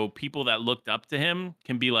smoothly so people that looked up to him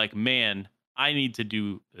can be like, "Man, I need to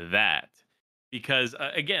do that." Because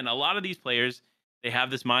again, a lot of these players, they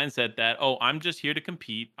have this mindset that, "Oh, I'm just here to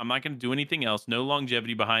compete. I'm not going to do anything else. No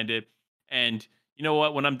longevity behind it." And you know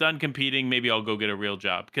what? When I'm done competing, maybe I'll go get a real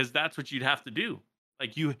job because that's what you'd have to do.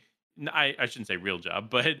 Like I shouldn't say real job,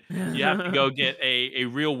 but you have to go get a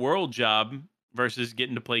real world job versus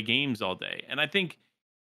getting to play games all day. And I think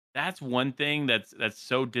that's one thing that's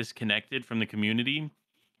so disconnected from the community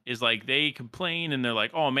is like they complain and they're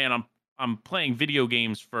like, "Oh man, I'm playing video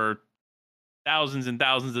games for thousands and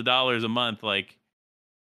thousands of dollars a month." Like,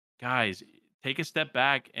 guys, take a step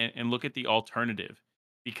back and look at the alternative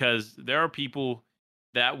because there are people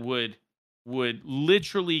that would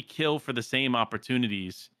literally kill for the same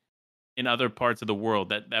opportunities in other parts of the world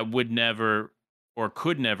that would never or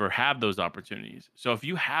could never have those opportunities. So if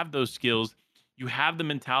you have those skills, you have the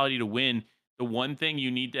mentality to win. The one thing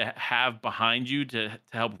you need to have behind you to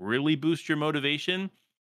help really boost your motivation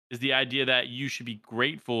is the idea that you should be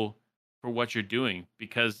grateful for what you're doing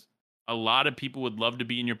because a lot of people would love to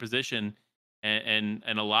be in your position and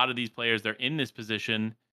a lot of these players they're in this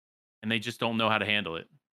position and they just don't know how to handle it.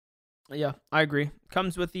 Yeah, I agree.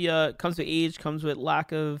 Comes with age, comes with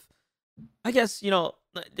lack of, I guess,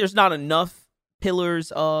 there's not enough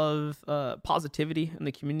pillars of positivity in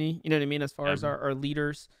the community. You know what I mean? As far Yeah. as our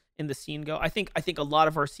leaders in the scene go, I think a lot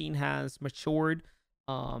of our scene has matured.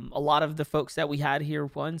 A lot of the folks that we had here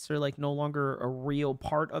once are like no longer a real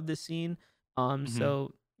part of the scene. Hmm.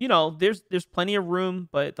 So there's plenty of room,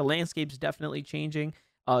 but the landscape's definitely changing.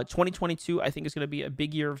 2022, I think, is going to be a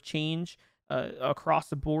big year of change across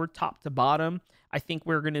the board, top to bottom. I think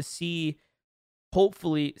we're going to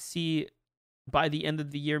hopefully see by the end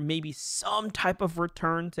of the year, maybe some type of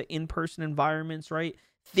return to in-person environments, right?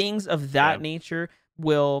 Things of Yeah. that nature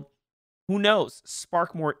will, who knows,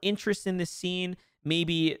 spark more interest in the scene,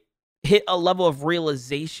 maybe hit a level of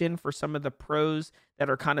realization for some of the pros that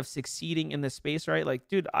are kind of succeeding in the space, right? Like,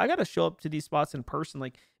 dude, I got to show up to these spots in person.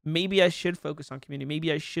 Like, maybe I should focus on community.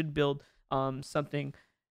 Maybe I should build something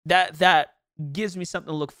that gives me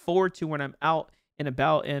something to look forward to when I'm out and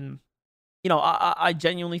about. And I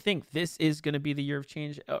genuinely think this is going to be the year of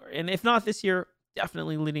change. And if not this year,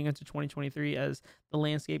 definitely leading into 2023 as the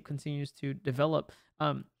landscape continues to develop.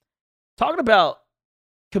 Talking about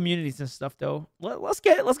communities and stuff, though, let's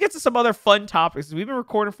get to some other fun topics. We've been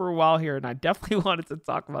recording for a while here, and I definitely wanted to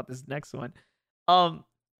talk about this next one. Um,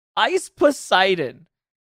 Ice Poseidon.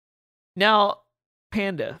 Now,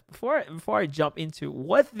 Panda, before I jump into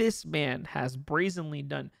what this man has brazenly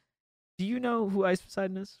done, do you know who Ice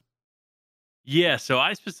Poseidon is? Yeah, so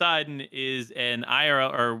Ice Poseidon is an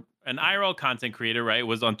IRL content creator, right?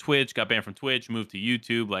 Was on Twitch, got banned from Twitch, moved to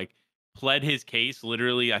YouTube, like pled his case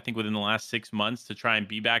literally, I think within the last 6 months to try and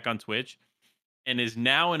be back on Twitch, and is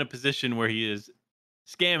now in a position where he is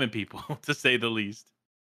scamming people, to say the least.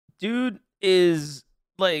 Dude is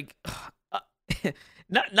like uh,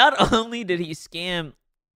 not only did he scam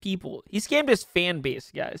people, he scammed his fan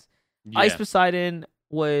base, guys. Ice Yeah, Poseidon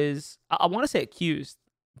was, I want to say, accused,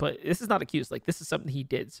 but this is not accused. Like, this is something he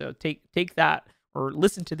did. So take that, or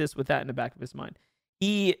listen to this with that in the back of his mind.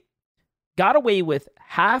 He got away with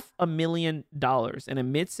 $500,000 and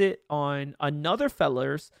admits it on another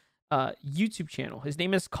feller's YouTube channel. His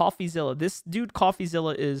name is Coffeezilla. This dude,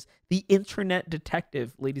 Coffeezilla, is the internet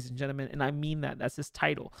detective, ladies and gentlemen, and I mean that. That's his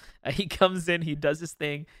title. He comes in, he does his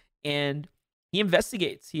thing, and he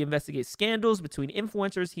investigates. He investigates scandals between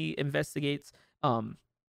influencers. He investigates,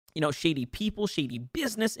 shady people, shady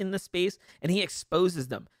business in the space, and he exposes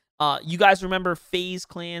them. You guys remember FaZe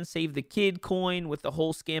Clan Save the Kid coin with the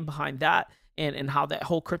whole scam behind that, and how that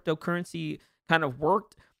whole cryptocurrency kind of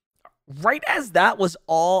worked. Right as that was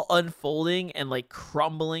all unfolding and like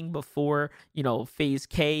crumbling before, FaZe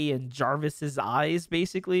K and Jarvis's eyes,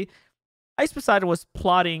 basically, Ice Poseidon was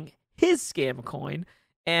plotting his scam coin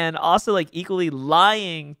and also like equally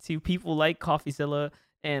lying to people like Coffeezilla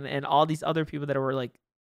and all these other people that were like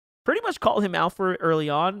pretty much called him out for it early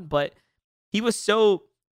on, but he was so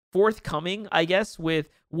forthcoming, I guess, with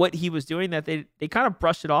what he was doing that they kind of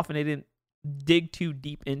brushed it off and they didn't dig too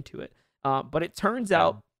deep into it. But it turns yeah,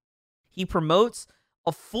 out he promotes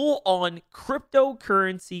a full-on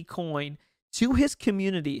cryptocurrency coin to his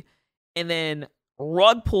community and then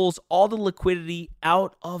rug pulls all the liquidity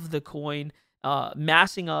out of the coin,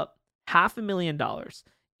 massing up $500,000.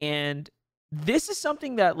 And this is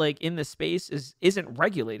something that, like, in the space isn't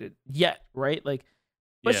regulated yet, right? Like,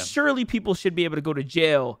 but yeah. surely people should be able to go to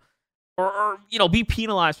jail or be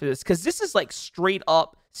penalized for this, because this is like straight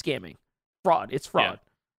up scamming, fraud. It's Yeah. fraud.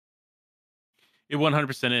 It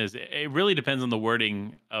 100% is. It really depends on the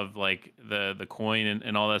wording of like the coin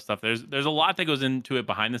and all that stuff. There's a lot that goes into it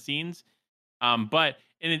behind the scenes. But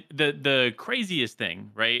the craziest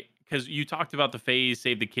thing, right? Because you talked about the phase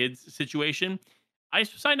save the kids situation. Ice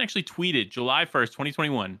Poseidon actually tweeted July 1st,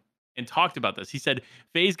 2021, and talked about this. He said,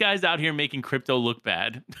 "Phase guys out here making crypto look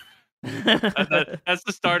bad." That's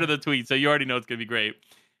the start of the tweet, so you already know it's gonna be great.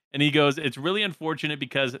 And he goes, "It's really unfortunate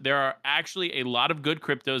because there are actually a lot of good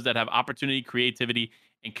cryptos that have opportunity, creativity,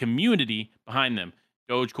 and community behind them.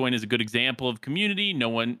 Dogecoin is a good example of community. No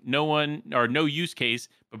one, or no use case,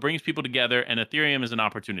 but brings people together. And Ethereum is an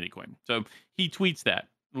opportunity coin." So he tweets that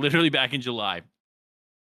literally back in July, See,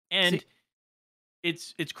 and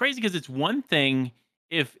it's crazy because it's one thing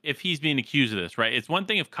if he's being accused of this, right? It's one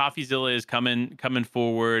thing if CoffeeZilla is coming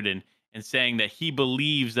forward and saying that he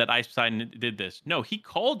believes that Ice Poseidon did this. No, he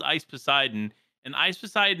called Ice Poseidon, and Ice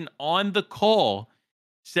Poseidon on the call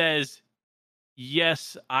says,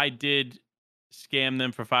 "Yes, I did scam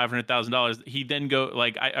them for $500,000." He then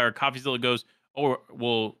or CoffeeZilla goes, "Oh,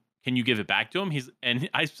 well, can you give it back to him?" And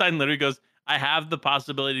Ice Poseidon literally goes, "I have the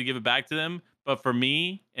possibility to give it back to them, but for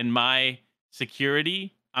me and my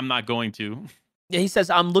security, I'm not going to." yeah, he says,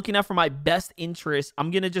 "I'm looking out for my best interest.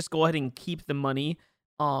 I'm gonna just go ahead and keep the money.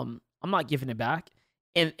 I'm not giving it back."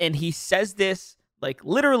 And he says this like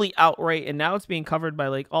literally outright, and now it's being covered by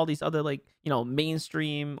like all these other like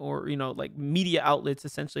mainstream or like media outlets,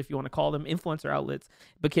 essentially, if you want to call them influencer outlets,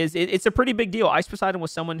 because it's a pretty big deal. Ice Poseidon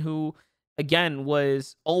was someone who, again,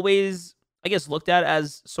 was always, I guess, looked at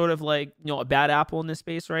as sort of like a bad apple in this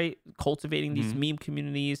space, right? Cultivating these Mhm. meme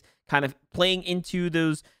communities, kind of playing into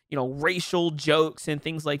those racial jokes and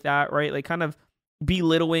things like that, right? Like kind of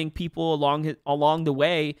belittling people along the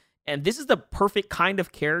way. And this is the perfect kind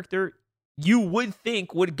of character you would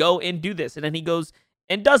think would go and do this. And then he goes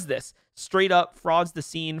and does this. Straight up frauds the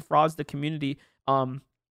scene, frauds the community. And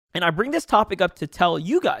I bring this topic up to tell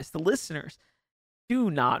you guys, the listeners,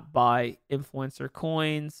 do not buy influencer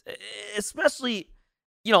coins, especially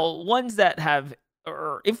ones that have,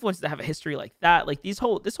 or influencers that have a history like that. Like this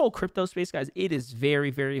whole crypto space, guys, it is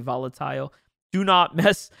very, very volatile. Do not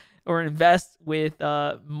mess or invest with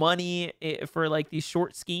money for like these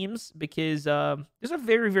short schemes, because there's a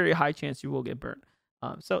very, very high chance you will get burned.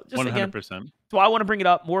 So just again, 100%. so I want to bring it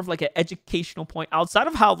up more of like an educational point outside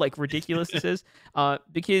of how like ridiculous this is,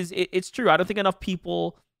 because it's true. I don't think enough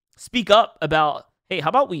people speak up about, hey, how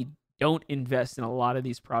about we don't invest in a lot of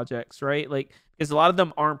these projects, right? Like, because a lot of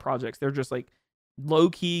them aren't projects. They're just like low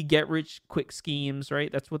key get rich quick schemes,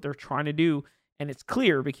 right? That's what they're trying to do. And it's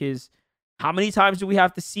clear because how many times do we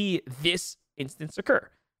have to see this instance occur?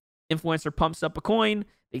 Influencer pumps up a coin,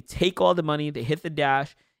 they take all the money, they hit the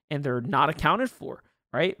dash, and they're not accounted for,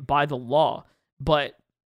 right? By the law. But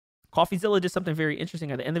CoffeeZilla did something very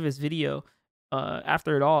interesting at the end of his video.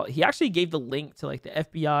 After it all, he actually gave the link to like the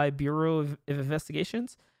FBI Bureau of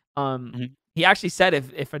Investigations. Mhm. He actually said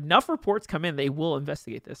if enough reports come in, they will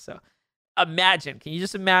investigate this. So imagine, can you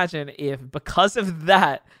just imagine if because of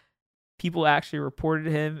that, people actually reported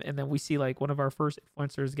him, and then we see like one of our first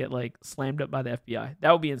influencers get like slammed up by the FBI?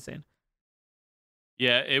 That would be insane.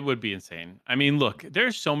 Yeah, it would be insane. I mean, look,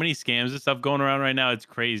 there's so many scams and stuff going around right now. It's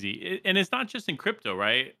crazy, and it's not just in crypto,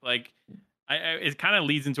 right? Like, it kind of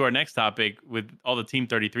leads into our next topic with all the Team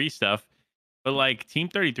 33 stuff. But like, Team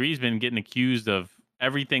 33 has been getting accused of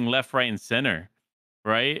everything left, right, and center,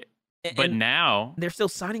 right? But And now, they're still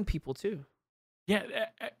signing people too. yeah,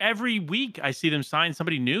 every week I see them sign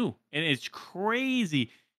somebody new, and it's crazy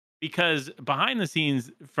because behind the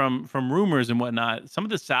scenes, from rumors and whatnot, some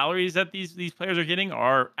of the salaries that these players are getting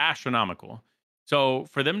are astronomical. So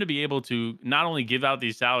for them to be able to not only give out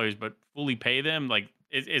these salaries but fully pay them, like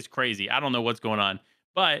it's crazy. I don't know what's going on,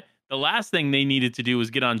 but the last thing they needed to do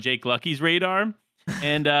was get on Jake Lucky's radar,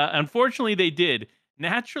 and unfortunately they did.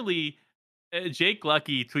 Naturally, Jake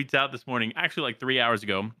Lucky tweets out this morning, actually like 3 hours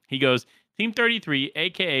ago. He goes, "Team 33,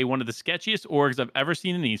 aka one of the sketchiest orgs I've ever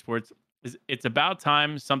seen in esports. It's about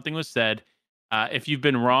time something was said. If you've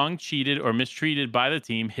been wrong, cheated, or mistreated by the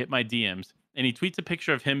team, hit my DMs." And he tweets a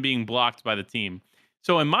picture of him being blocked by the team.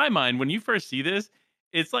 So in my mind, when you first see this,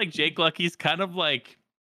 it's like Jake Lucky's kind of like,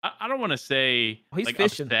 I don't want to say Oh, he's like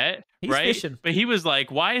fishing. upset, He's right? fishing. But he was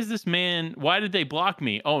like, "Why is this man? Why did they block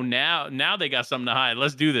me? Oh, now they got something to hide.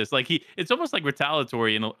 Let's do this." Like it's almost like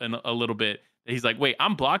retaliatory in a little bit. He's like, "Wait,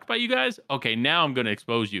 I'm blocked by you guys. Okay, now I'm going to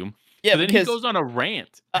expose you." Yeah, But then he because goes on a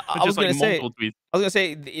rant, I was just like gonna say, multiple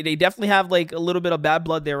tweets. they definitely have like a little bit of bad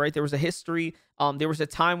blood there, right? There was a history. There was a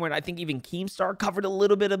time when I think even Keemstar covered a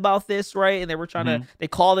little bit about this, right? And they were trying to Mhm. they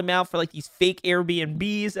called him out for like these fake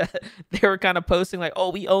Airbnbs. They were kind of posting like, "Oh,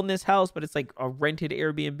 we own this house, but it's like a rented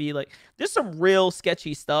Airbnb." Like, there's some real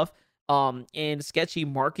sketchy stuff, and sketchy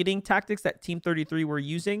marketing tactics that Team 33 were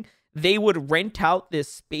using. They would rent out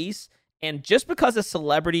this space, and just because a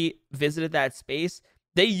celebrity visited that space,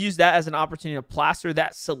 they use that as an opportunity to plaster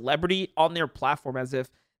that celebrity on their platform as if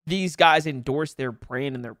these guys endorse their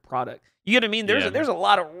brand and their product. You get what I mean? Yeah. There's a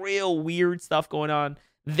lot of real weird stuff going on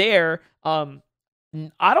there.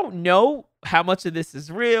 I don't know how much of this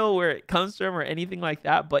is real, where it comes from, or anything like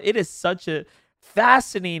that, but it is such a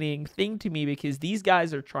fascinating thing to me because these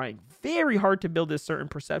guys are trying very hard to build this certain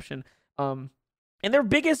perception. And their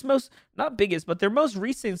biggest, most not biggest, but their most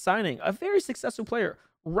recent signing, a very successful player,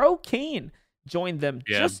 Ro Kane, joined them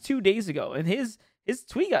Yeah. just 2 days ago, and his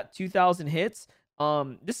tweet got 2,000 hits.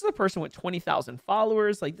 This is a person with 20,000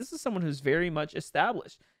 followers. Like, this is someone who's very much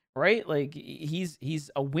established, right? Like,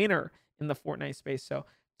 he's a winner in the Fortnite space. So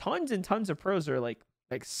tons and tons of pros are like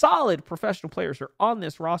solid professional players are on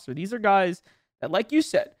this roster. These are guys that, like you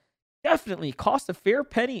said, definitely cost a fair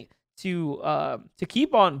penny to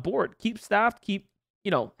keep on board, keep staffed, keep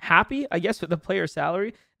happy, I guess, with the player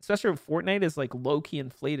salary, especially when Fortnite is like low key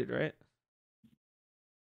inflated, right?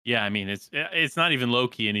 Yeah, I mean, it's not even low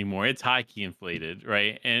key anymore. It's high key inflated,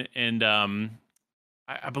 right? And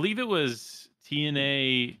I believe it was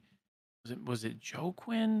TNA. Was it Joe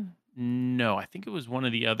Quinn? No, I think it was one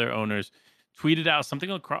of the other owners tweeted out something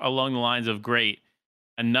along the lines of, "Great,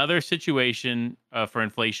 another situation for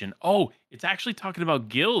inflation." Oh, it's actually talking about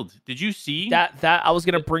Guild. Did you see? That I was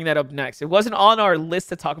gonna bring that up next. It wasn't on our list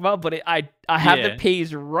to talk about, but I have the Yeah.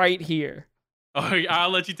 page right here. Oh, I'll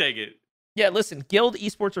let you take it. Yeah, listen, Guild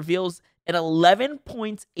Esports reveals an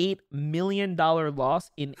 $11.8 million loss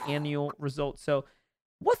in annual results. So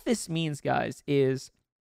what this means, guys, is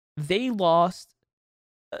they lost,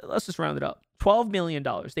 let's just round it up, $12 million.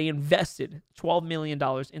 They invested $12 million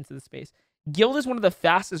into the space. Guild is one of the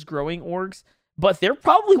fastest growing orgs, but they're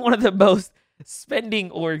probably one of the most spending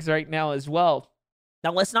orgs right now as well.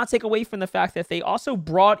 Now, let's not take away from the fact that they also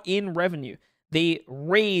brought in revenue. They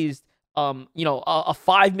raised a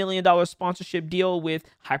 $5 million sponsorship deal with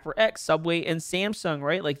HyperX, Subway, and Samsung,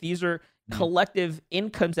 right? Like, these are Mm. collective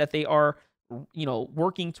incomes that they are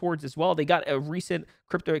working towards as well. They got a recent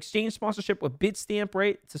crypto exchange sponsorship with Bitstamp,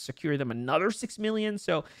 right, to secure them another 6 million.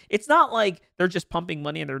 So it's not like they're just pumping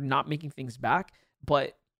money and they're not making things back,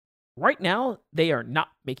 but right now they are not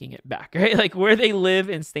making it back, right? Like, where they live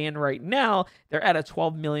and stand right now, they're at a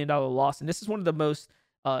 $12 million loss. And this is one of the most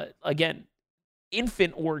again,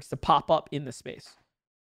 infant orgs to pop up in the space.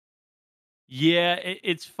 Yeah,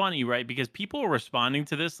 it's funny, right? Because people are responding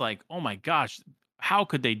to this like, "Oh my gosh, how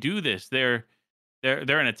could they do this? They're in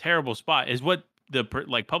a terrible spot." Is what the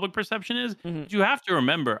like public perception is. Mhm. But you have to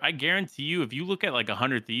remember, I guarantee you, if you look at like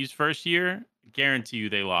 100 Thieves first year, guarantee you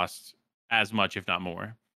they lost as much, if not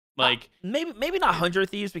more. Like, Maybe not 100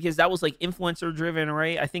 Thieves, because that was like influencer driven,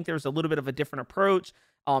 right? I think there's a little bit of a different approach.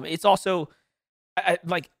 It's also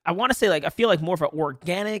I want to say, like, I feel like more of an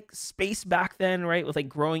organic space back then, right? With like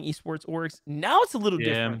growing esports orgs. Now it's a little yeah,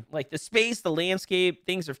 different. Like, the space, the landscape,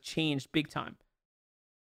 things have changed big time.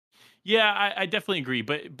 yeah, I definitely agree.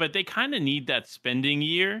 But they kind of need that spending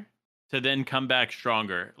year to then come back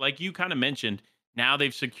stronger. Like you kind of mentioned, now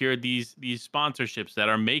they've secured these sponsorships that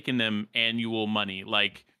are making them annual money.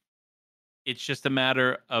 Like, it's just a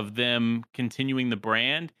matter of them continuing the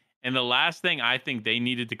brand. And the last thing I think they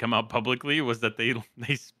needed to come out publicly was that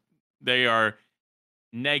they are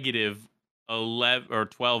negative 11 or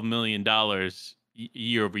 12 million dollars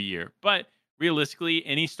year over year. But realistically,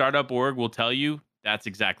 any startup org will tell you that's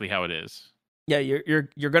exactly how it is. Yeah,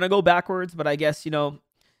 you're gonna go backwards, but I guess uh,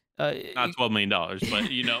 Not $12 million,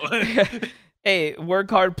 but hey, work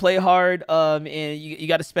hard, play hard, and you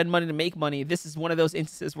got to spend money to make money. This is one of those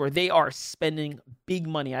instances where they are spending big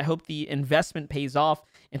money. I hope the investment pays off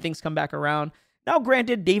and things come back around. Now,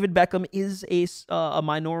 granted, David Beckham is a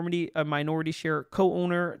minority share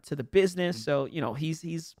co-owner to the business, so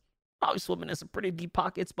he's probably swimming in some pretty deep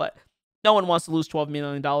pockets. But no one wants to lose $12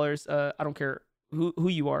 million. I don't care who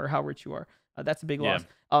you are or how rich you are. That's a big yeah.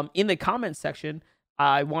 loss. In the comments section,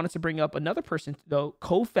 I wanted to bring up another person, though.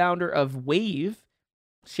 Co-founder of Wave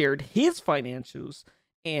shared his financials,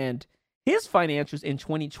 and his financials in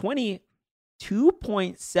 2020,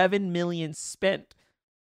 2.7 million spent.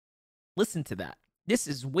 Listen to that. This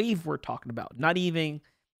is Wave we're talking about, not even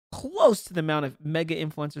close to the amount of mega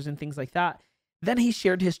influencers and things like that. Then he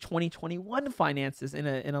shared his 2021 finances in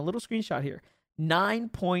a little screenshot here.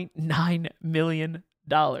 $9.9 million.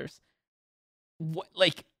 What,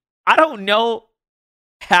 like, I don't know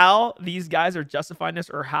how these guys are justifying this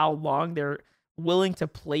or how long they're willing to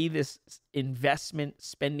play this investment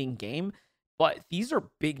spending game, but these are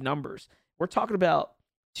big numbers. We're talking about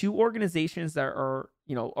two organizations that are,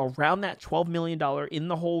 around that $12 million in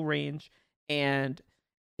the whole range, and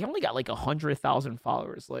they only got like 100,000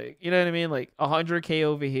 followers. Like, you know what I mean? Like 100K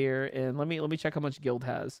over here, and let me check how much Guild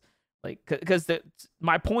has. Like, because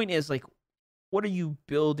my point is, like, what are you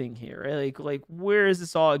building here? Right? Like where is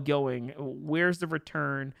this all going? Where's the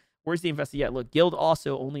return? Where's the investment? Yeah, look, Guild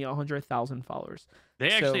also only 100,000 followers.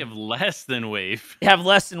 They actually So have less than Wave. they have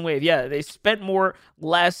less than Wave. Yeah, they spent more,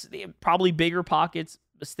 less, they have probably bigger pockets,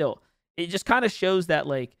 but still, it just kind of shows that,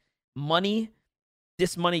 like, money,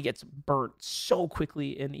 this money gets burnt so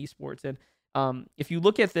quickly in esports. And if you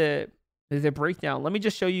look at the breakdown, let me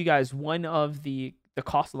just show you guys one of the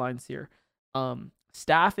cost lines here.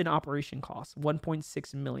 Staff and operation costs,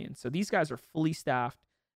 1.6 million. So these guys are fully staffed.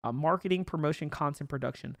 Marketing, promotion, content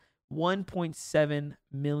production, $1.7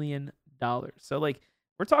 million. So, like,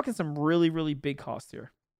 we're talking some really, really big costs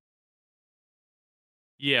here.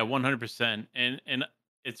 Yeah, 100%. And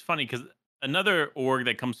it's funny because another org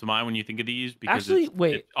that comes to mind when you think of these, because Actually, it's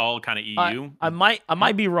wait, all kind of I EU. I might I Mhm.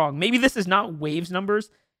 might be wrong. Maybe this is not Waves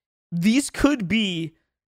numbers. These could be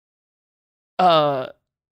uh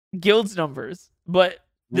Guild's numbers, but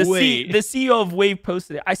Wait. the CEO of Wave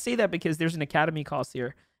posted it. I say that because there's an academy cost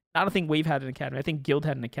here. I don't think Wave had an academy. I think Guild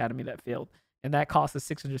had an academy that failed, and that cost us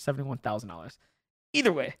 $671,000.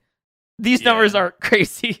 Either way, these numbers Yeah. are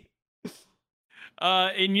crazy.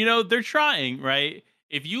 And they're trying, right?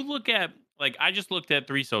 If you look at, like, I just looked at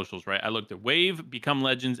three socials, right? I looked at Wave, Become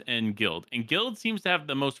Legends, and Guild. And Guild seems to have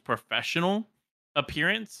the most professional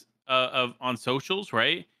appearance of on socials,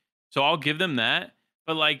 right? So I'll give them that.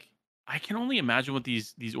 But, like, I can only imagine what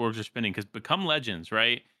these orgs are spending, because Become Legends,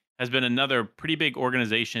 right, has been another pretty big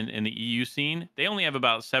organization in the EU scene. They only have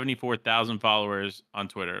about 74,000 followers on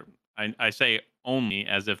Twitter. I say only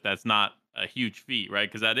as if that's not a huge feat, right?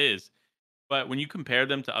 Because that is. But when you compare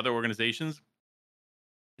them to other organizations,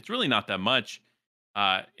 it's really not that much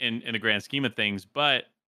in the grand scheme of things. But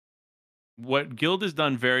what Guild has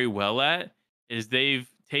done very well at is they've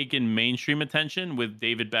taken mainstream attention with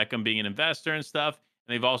David Beckham being an investor and stuff,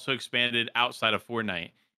 and they've also expanded outside of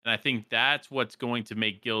Fortnite. And I think that's what's going to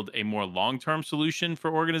make Guild a more long term solution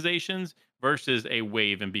for organizations versus a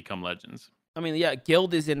Wave and Become Legends. I mean, yeah,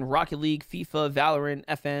 Guild is in Rocket League, FIFA, Valorant,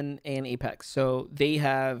 FN, and Apex. So they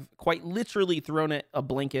have quite literally thrown it a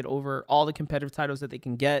blanket over all the competitive titles that they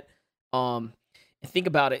can get. And think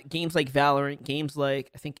about it. Games like Valorant, games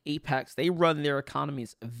like, I think, Apex, they run their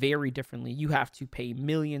economies very differently. You have to pay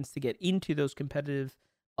millions to get into those competitive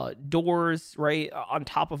doors, right? On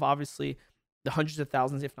top of, obviously, the hundreds of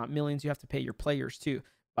thousands, if not millions, you have to pay your players too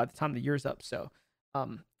by the time the year's up. So,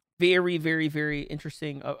 very, very, very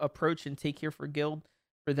interesting approach and take here for Guild,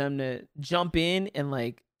 for them to jump in and,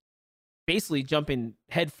 like, basically jump in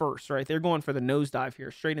head first, right? They're going for the nosedive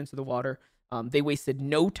here, straight into the water. They wasted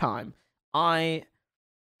no time. I'm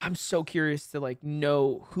so curious to, like,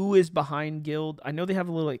 know who is behind Guild. I know they have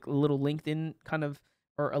a little LinkedIn kind of,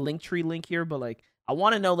 or a Linktree link here, but, like, I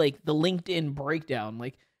want to know, like, the LinkedIn breakdown.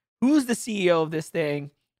 Like, who's the CEO of this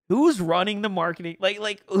thing? Who's running the marketing?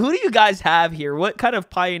 Like who do you guys have here? What kind of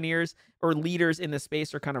pioneers or leaders in the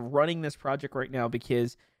space are kind of running this project right now?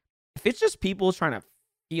 Because if it's just people trying to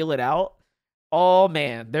feel it out, oh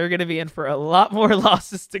man, they're gonna be in for a lot more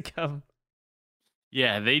losses to come.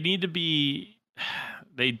 Yeah, they need to be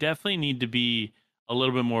they definitely need to be a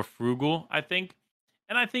little bit more frugal, I think.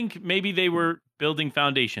 And I think maybe they were building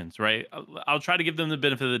foundations, right? I'll try to give them the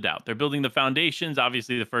benefit of the doubt. They're building the foundations.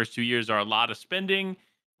 Obviously, the first 2 years are a lot of spending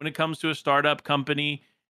when it comes to a startup company,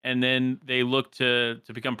 and then they look to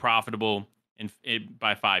become profitable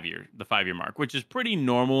by 5 years, the 5 year mark, which is pretty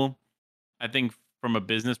normal, I think, from a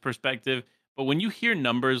business perspective. But when you hear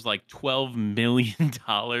numbers like $12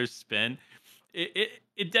 million spent,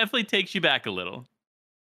 it definitely takes you back a little.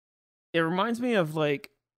 It reminds me of, like,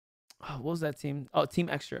 oh, what was that team? Oh, Team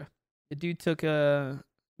Extra. The dude took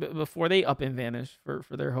before they up and vanished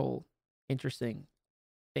for their whole interesting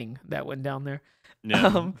thing that went down there. Yeah.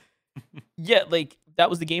 Um, yeah, like, that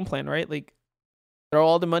was the game plan, right? Like, throw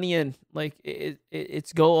all the money in. Like,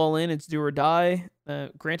 it's go all in. It's do or die.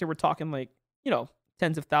 Granted, we're talking, like,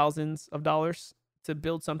 tens of thousands of dollars to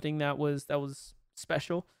build something that was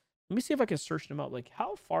special. Let me see if I can search them up. Like,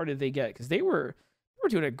 how far did they get? Because they were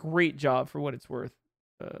doing a great job for what it's worth.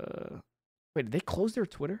 Wait, did they close their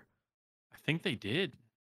Twitter? I think they did.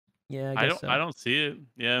 Yeah, I guess I so. don't see it.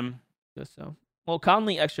 Yeah. Guess so. Well,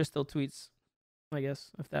 Conley Extra still tweets, I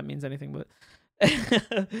guess, if that means anything, but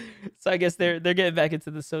so I guess they're getting back into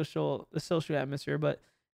the social atmosphere. But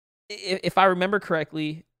if I remember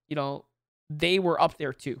correctly, they were up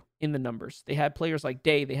there too in the numbers. They had players like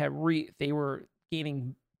Day, they had they were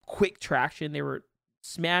gaining quick traction. They were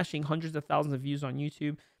smashing hundreds of thousands of views on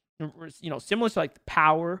YouTube. Similar to like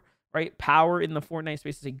Power, right? Power in the Fortnite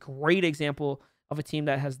space is a great example of a team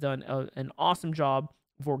that has done an awesome job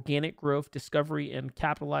of organic growth, discovery, and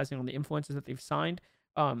capitalizing on the influences that they've signed.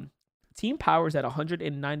 Um, Team Power is at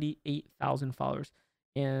 198,000 followers,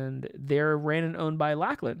 and they're ran and owned by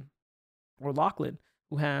Lachlan,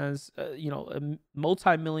 who has a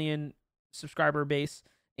multi-million subscriber base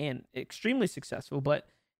and extremely successful. But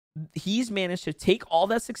he's managed to take all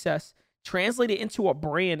that success, translate it into a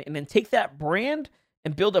brand, and then take that brand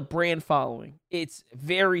and build a brand following. It's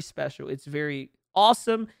very special. It's very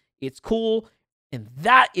awesome. It's cool. And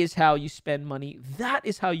that is how you spend money. That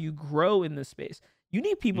is how you grow in this space. You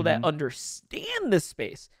need people that Hmm. understand this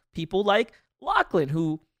space. People like Lachlan,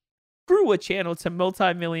 who grew a channel to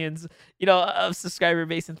multi-millions, of subscriber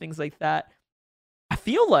base and things like that. I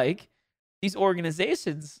feel like these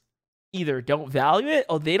organizations either don't value it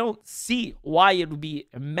or they don't see why it would be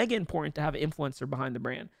mega important to have an influencer behind the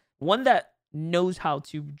brand. One that knows how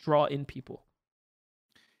to draw in people.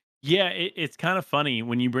 Yeah, it's kind of funny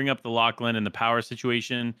when you bring up the Lachlan and the Power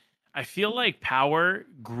situation. I feel like Power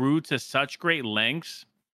grew to such great lengths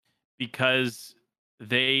because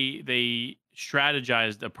they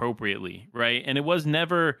strategized appropriately, right? And it was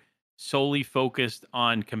never solely focused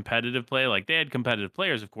on competitive play. Like they had competitive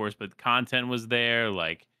players, of course, but content was there,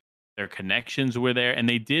 like their connections were there, and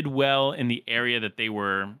they did well in the area that they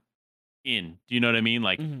were in. Do you know what I mean?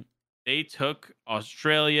 Like Mhm. they took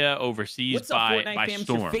Australia overseas What's up, Fortnite by fam? It's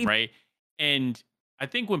your storm, favorite. right? And I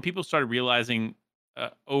think when people started realizing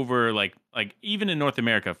over like even in North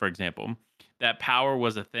America, for example, that Power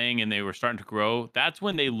was a thing and they were starting to grow, that's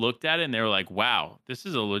when they looked at it and they were like, "Wow, this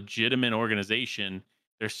is a legitimate organization."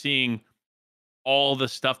 They're seeing all the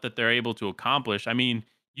stuff that they're able to accomplish. I mean,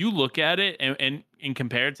 you look at it and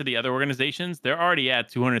compare it to the other organizations, they're already at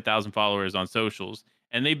 200,000 followers on socials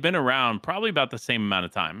and they've been around probably about the same amount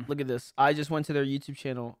of time. Look at this. I just went to their YouTube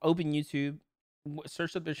channel, open YouTube,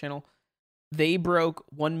 searched up their channel. They broke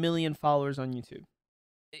 1 million followers on YouTube.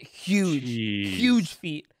 Huge, huge Jeez.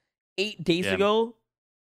 feat. 8 days Yeah. ago,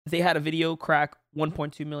 they had a video crack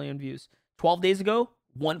 1.2 million views. 12 days ago,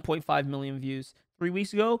 1.5 million views. 3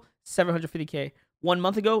 weeks ago, 750K. 1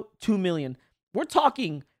 month ago, 2 million. We're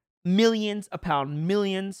talking millions upon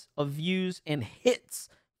millions of views and hits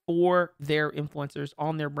for their influencers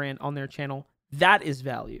on their brand, on their channel. That is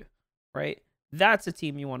value, right? That's a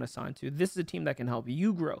team you want to sign to. This is a team that can help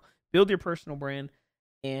you grow, build your personal brand.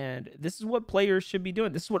 And this is what players should be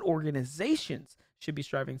doing. This is what organizations should be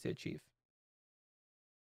striving to achieve.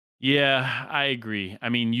 Yeah, I agree. I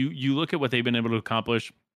mean, you look at what they've been able to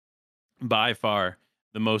accomplish, by far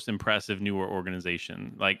the most impressive newer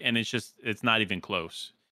organization. Like, and it's not even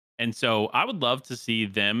close. And so I would love to see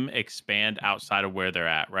them expand outside of where they're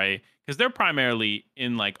at, right? Because they're primarily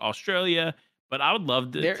in like Australia, but I would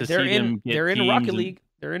love They're to they're see in them get they're in teams Rocket and League.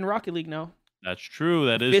 They're in Rocket League now. that's true.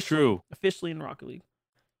 That is Officially. true. Officially in Rocket League.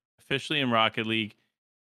 Officially in Rocket League.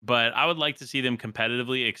 But I would like to see them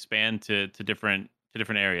competitively expand to different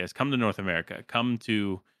areas. Come to North America. Come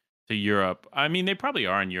to Europe. I mean, they probably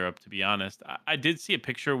are in Europe, to be honest. I did see a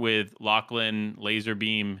picture with Lachlan,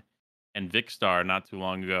 Laserbeam, and Vicstar not too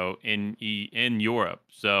long ago in Europe.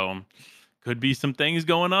 So could be some things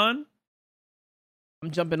going on.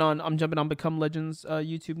 I'm jumping on Become Legends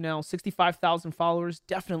YouTube now. 65,000 followers.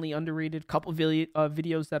 Definitely underrated. Couple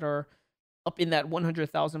videos that are up in that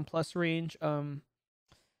 100,000 plus range.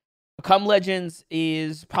 Become Legends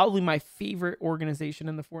is probably my favorite organization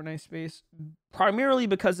in the Fortnite space, primarily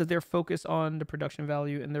because of their focus on the production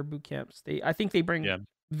value and their boot camps. I think they bring Yeah.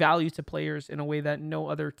 value to players in a way that no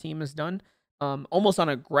other team has done, almost on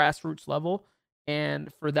a grassroots level.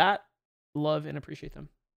 And for that, love and appreciate them.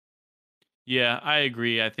 Yeah, I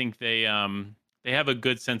agree. I think they have a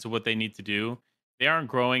good sense of what they need to do. They aren't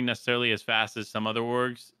growing necessarily as fast as some other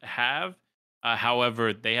orgs have.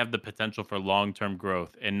 However, they have the potential for long-term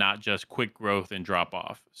growth and not just quick growth and drop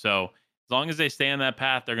off. So, as long as they stay on that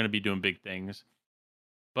path, they're going to be doing big things.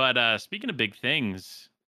 But speaking of big things,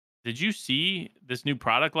 did you see this new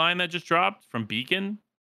product line that just dropped from Beacon?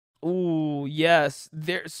 Ooh, yes.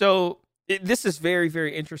 This is very,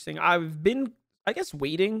 very interesting. I've been, I guess,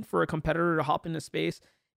 waiting for a competitor to hop into space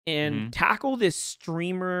and Hmm. tackle this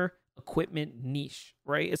streamer equipment niche,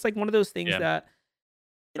 right? It's like one of those things Yeah. that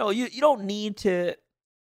you don't need to.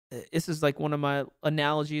 this is like one of my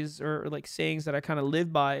analogies or like sayings that I kind of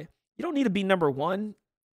live by. You don't need to be number one,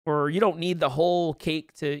 or you don't need the whole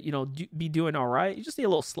cake to be doing all right. You just need a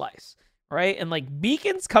little slice, right? And like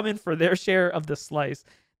Beacon's coming for their share of the slice.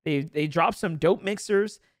 They drop some dope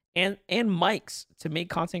mixers and mics to make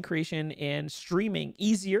content creation and streaming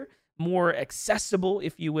easier, more accessible,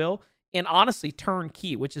 if you will, and honestly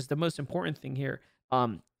turnkey, which is the most important thing here.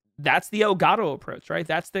 That's the Elgato approach, right?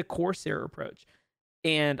 That's the Corsair approach.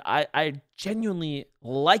 And I genuinely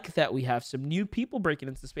like that we have some new people breaking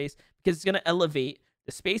into the space, because it's going to elevate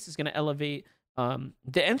the space, is going to elevate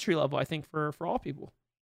the entry level, I think, for all people.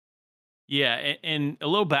 Yeah, and a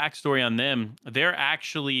little backstory on them. They're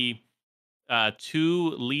actually two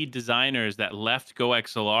lead designers that left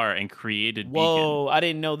GoXLR and created Beacon. Whoa, I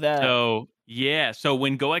didn't know that. So yeah, so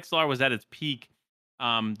when GoXLR was at its peak,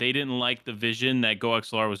 they didn't like the vision that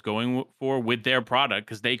GoXLR was going for with their product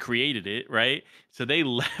because they created it, right? So they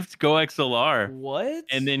left GoXLR and What?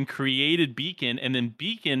 then created Beacon, and then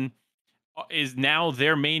Beacon is now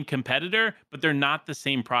their main competitor, but they're not the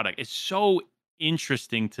same product. It's so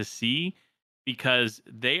interesting to see because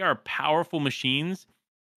they are powerful machines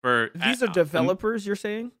for These are um, developers, you're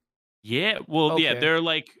saying? yeah, well, yeah, Okay. they're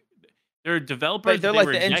Right, developers, but they're they like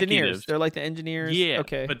were the engineers. executives. They're like the engineers. Yeah,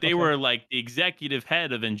 Okay, but they okay. were like the executive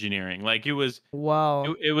head of engineering. Like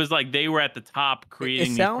Wow. it was like they were at the top It creating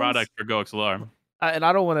these sounds, products for GoXLR. and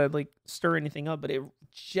I don't want to like stir anything up, but it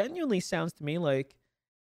genuinely sounds to me like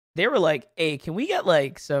they were like, "Hey, can we get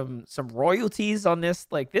like some royalties on this?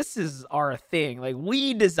 Like this is our thing. Like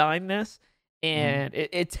we designed this." Mhm. And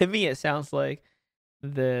it to me it sounds like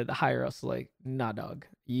the higher ups like, "Nah, dog.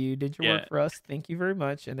 You did your Yeah, work for us. Thank you very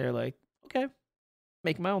much." And they're like, "Okay,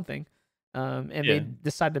 make my own thing." And they yeah,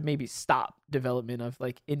 decide to maybe stop development of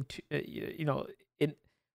like into in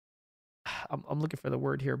I'm looking for the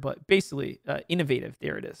word here, but basically innovative.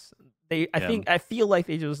 There it is. yeah. I feel like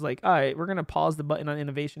they just like, all right, we're gonna pause the button on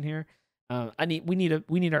innovation here. We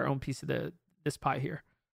need our own piece of this pie here.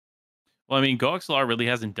 Well, I mean, GoXLR really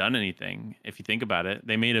hasn't done anything if you think about it.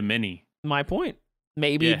 They made a Mini. My point.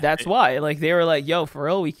 Maybe Yeah. that's why. Like they were like, "Yo, for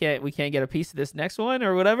real, we can't get a piece of this next one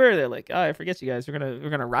or whatever." They're like, "Oh, I forget you guys. We're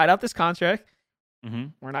gonna ride out this contract.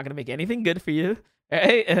 Mhm. We're not gonna make anything good for you,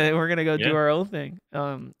 right? And then we're gonna go do Yeah. our own thing."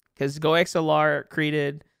 Because GoXLR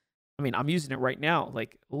created. I mean, I'm using it right now.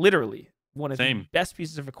 Like literally one of the Same. best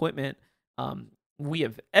pieces of equipment we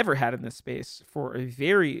have ever had in this space for a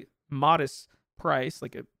very modest price,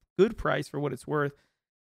 like a good price for what it's worth.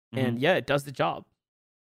 And Mhm. yeah, it does the job.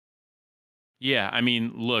 Yeah, I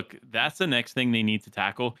mean, look, that's the next thing they need to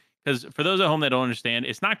tackle. Because for those at home that don't understand,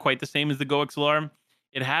 it's not quite the same as the Go XLR.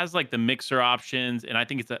 It has like the mixer options, and I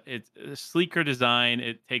think it's a sleeker design.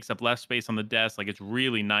 It takes up less space on the desk. Like it's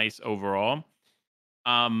really nice overall.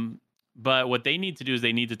 Um, but what they need to do is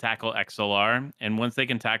they need to tackle XLR, and once they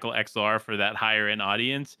can tackle XLR for that higher end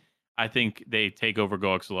audience, I think they take over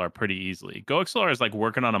Go XLR pretty easily. Go XLR is like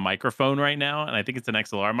working on a microphone right now, and I think it's an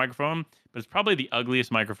XLR microphone, but it's probably the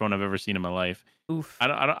ugliest microphone I've ever seen in my life. Oof.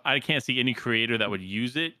 I can't see any creator that would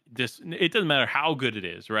use it. Just it doesn't matter how good it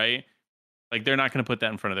is, right? Like they're not going to put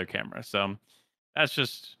that in front of their camera. So that's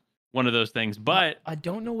just one of those things. But I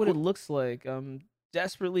don't know what it qu- looks like. I'm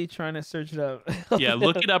desperately trying to search it up. yeah,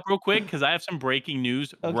 look it up real quick because I have some breaking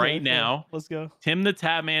news Okay, right okay. now. Let's go. Tim the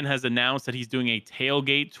Tatman has announced that he's doing a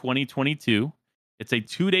Tailgate 2022. It's a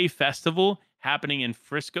 2-day festival happening in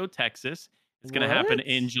Frisco, Texas. It's going to happen What?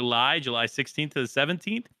 in July 16th to the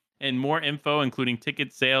 17th. And more info, including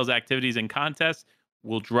ticket sales, activities, and contests,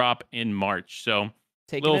 will drop in March. So,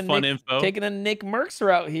 little fun info. Taking a Nick Merckx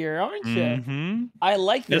route here, aren't you? Hmm. I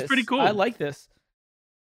like That's pretty this. I cool. like this.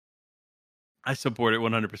 I support it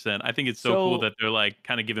 100%. I think it's so cool So that they're like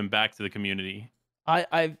kind of giving back to the community.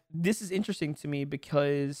 I this is interesting to me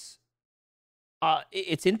because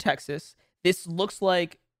it's in Texas. This looks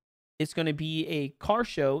like it's going to be a car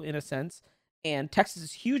show in a sense, and Texas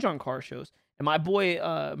is huge on car shows. And my boy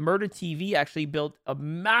Murder TV actually built a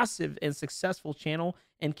massive and successful channel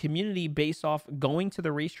and community based off going to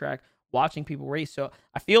the racetrack, watching people race. So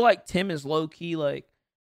I feel like Tim is low key like,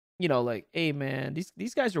 like, hey man,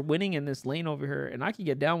 these guys are winning in this lane over here, and I can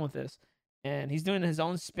get down with this. And he's doing his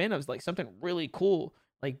own spin of like something really cool,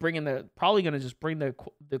 like bringing probably gonna just bring the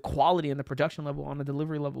quality and the production level on the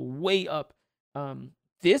delivery level way up.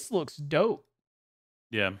 This looks dope.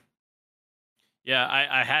 Yeah. Yeah,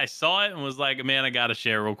 I saw it and was like, man, I gotta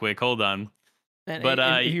share real quick. Hold on. But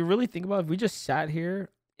And if you really think about it, if we just sat here,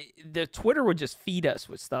 the Twitter would just feed us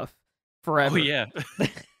with stuff oh forever. yeah.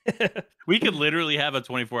 We could literally have a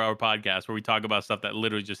 24-hour podcast where we talk about stuff that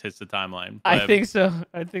literally just hits the timeline. I But think so.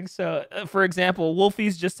 I think so. For example,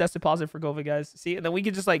 Wolfie's just tested positive for COVID, guys. See, and then we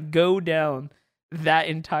could just like go down that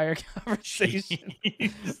entire conversation.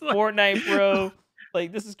 jeez, like, Fortnite, bro.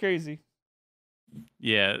 Like this is crazy.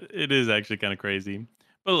 yeah, it is actually kind of crazy.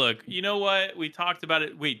 But look, you know what? We talked about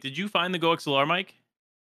it. Wait, did you find the Go XLR mic?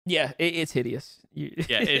 Yeah, it's hideous. Yeah,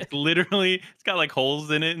 it's literally it's got like holes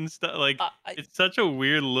in it and stuff. Like I, it's such a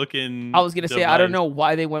weird I looking was gonna say I don't device. know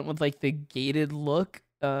why they went with like the gated look.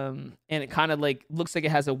 And it kind of like looks like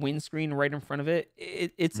it has a windscreen right in front of it.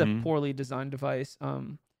 It's a Mhm. poorly designed device.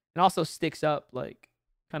 It also sticks up like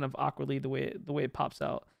kind of awkwardly the way it pops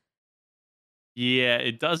out. Yeah,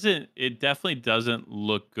 it doesn't. It definitely doesn't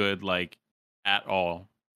look good, like at all,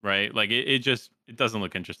 right? Like it just it doesn't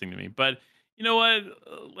look interesting to me. But you know what?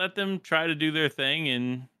 Let them try to do their thing,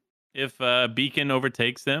 and if Beacon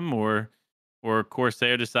overtakes them, or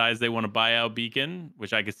Corsair decides they want to buy out Beacon,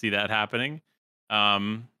 which I could see that happening,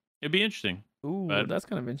 it'd be interesting. Ooh, But that's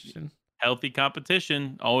kind of interesting. healthy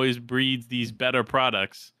competition always breeds these better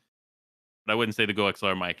products. But I wouldn't say the Go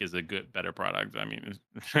XLR mic is a better product. I mean,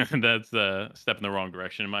 that's a step in the wrong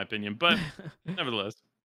direction, in my opinion. But nevertheless,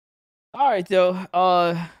 All right,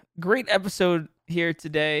 though. Great episode here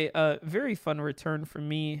today. Very fun return for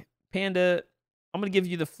me, Panda. I'm gonna give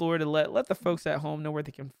you the floor to let the folks at home know where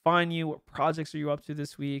they can find you. What projects are you up to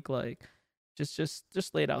this week? Like, just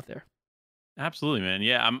lay it out there. absolutely, man.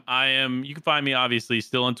 Yeah, I am. You can find me obviously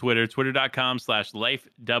still on Twitter,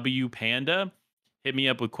 twitter.com/lifewpanda. Hit me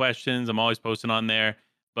up with questions. I'm always posting on there.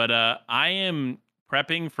 But I am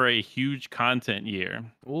prepping for a huge content year.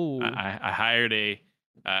 Ooh, I hired a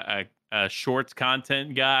shorts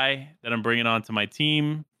content guy that I'm bringing onto my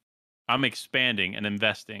team. I'm expanding and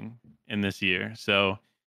investing in this year. So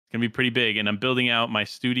it's gonna be pretty big. And I'm building out my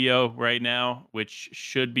studio right now, which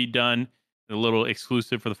should be done a little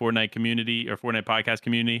exclusive for the Fortnite community or Fortnite podcast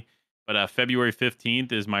community. But February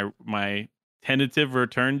 15th is my tentative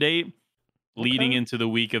return date leading okay. into the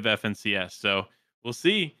week of FNCS. So we'll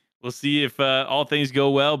see. We'll see if all things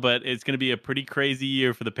go well, but it's going to be a pretty crazy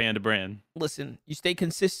year for the Panda brand. Listen, you stay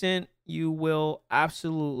consistent, you will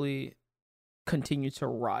absolutely continue to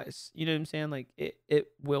rise. You know what I'm saying? Like it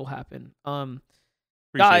will happen. Appreciate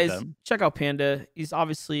that. Guys, check out Panda. He's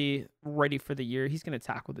obviously ready for the year. He's gonna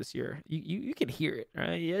tackle this year. You can hear it,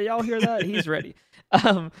 right? Yeah, y'all hear that? He's ready.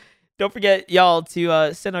 Um, don't forget, y'all,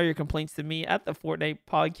 to send all your complaints to me at the Fortnite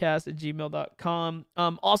podcast at gmail.com.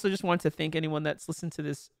 Also just wanted to thank anyone that's listened to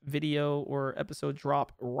this video or episode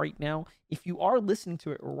drop right now. If you are listening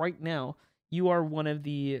to it right now, you are one of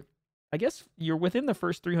the, I guess you're within the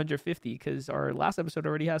first 350 because our last episode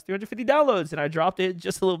already has 350 downloads and I dropped it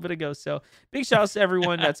just a little bit ago. So big shout outs to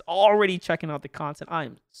everyone that's already checking out the content. I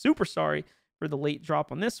am super sorry for the late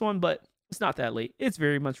drop on this one, but it's not that late. It's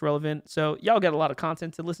very much relevant. So y'all got a lot of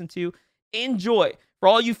content to listen to. Enjoy. For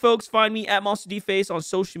all you folks, find me at Monster D Face on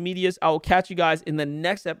social medias. I will catch you guys in the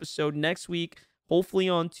next episode next week, hopefully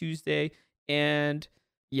on Tuesday. And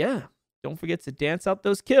yeah, don't forget to dance out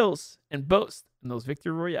those kills and boast in those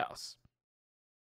victory royales.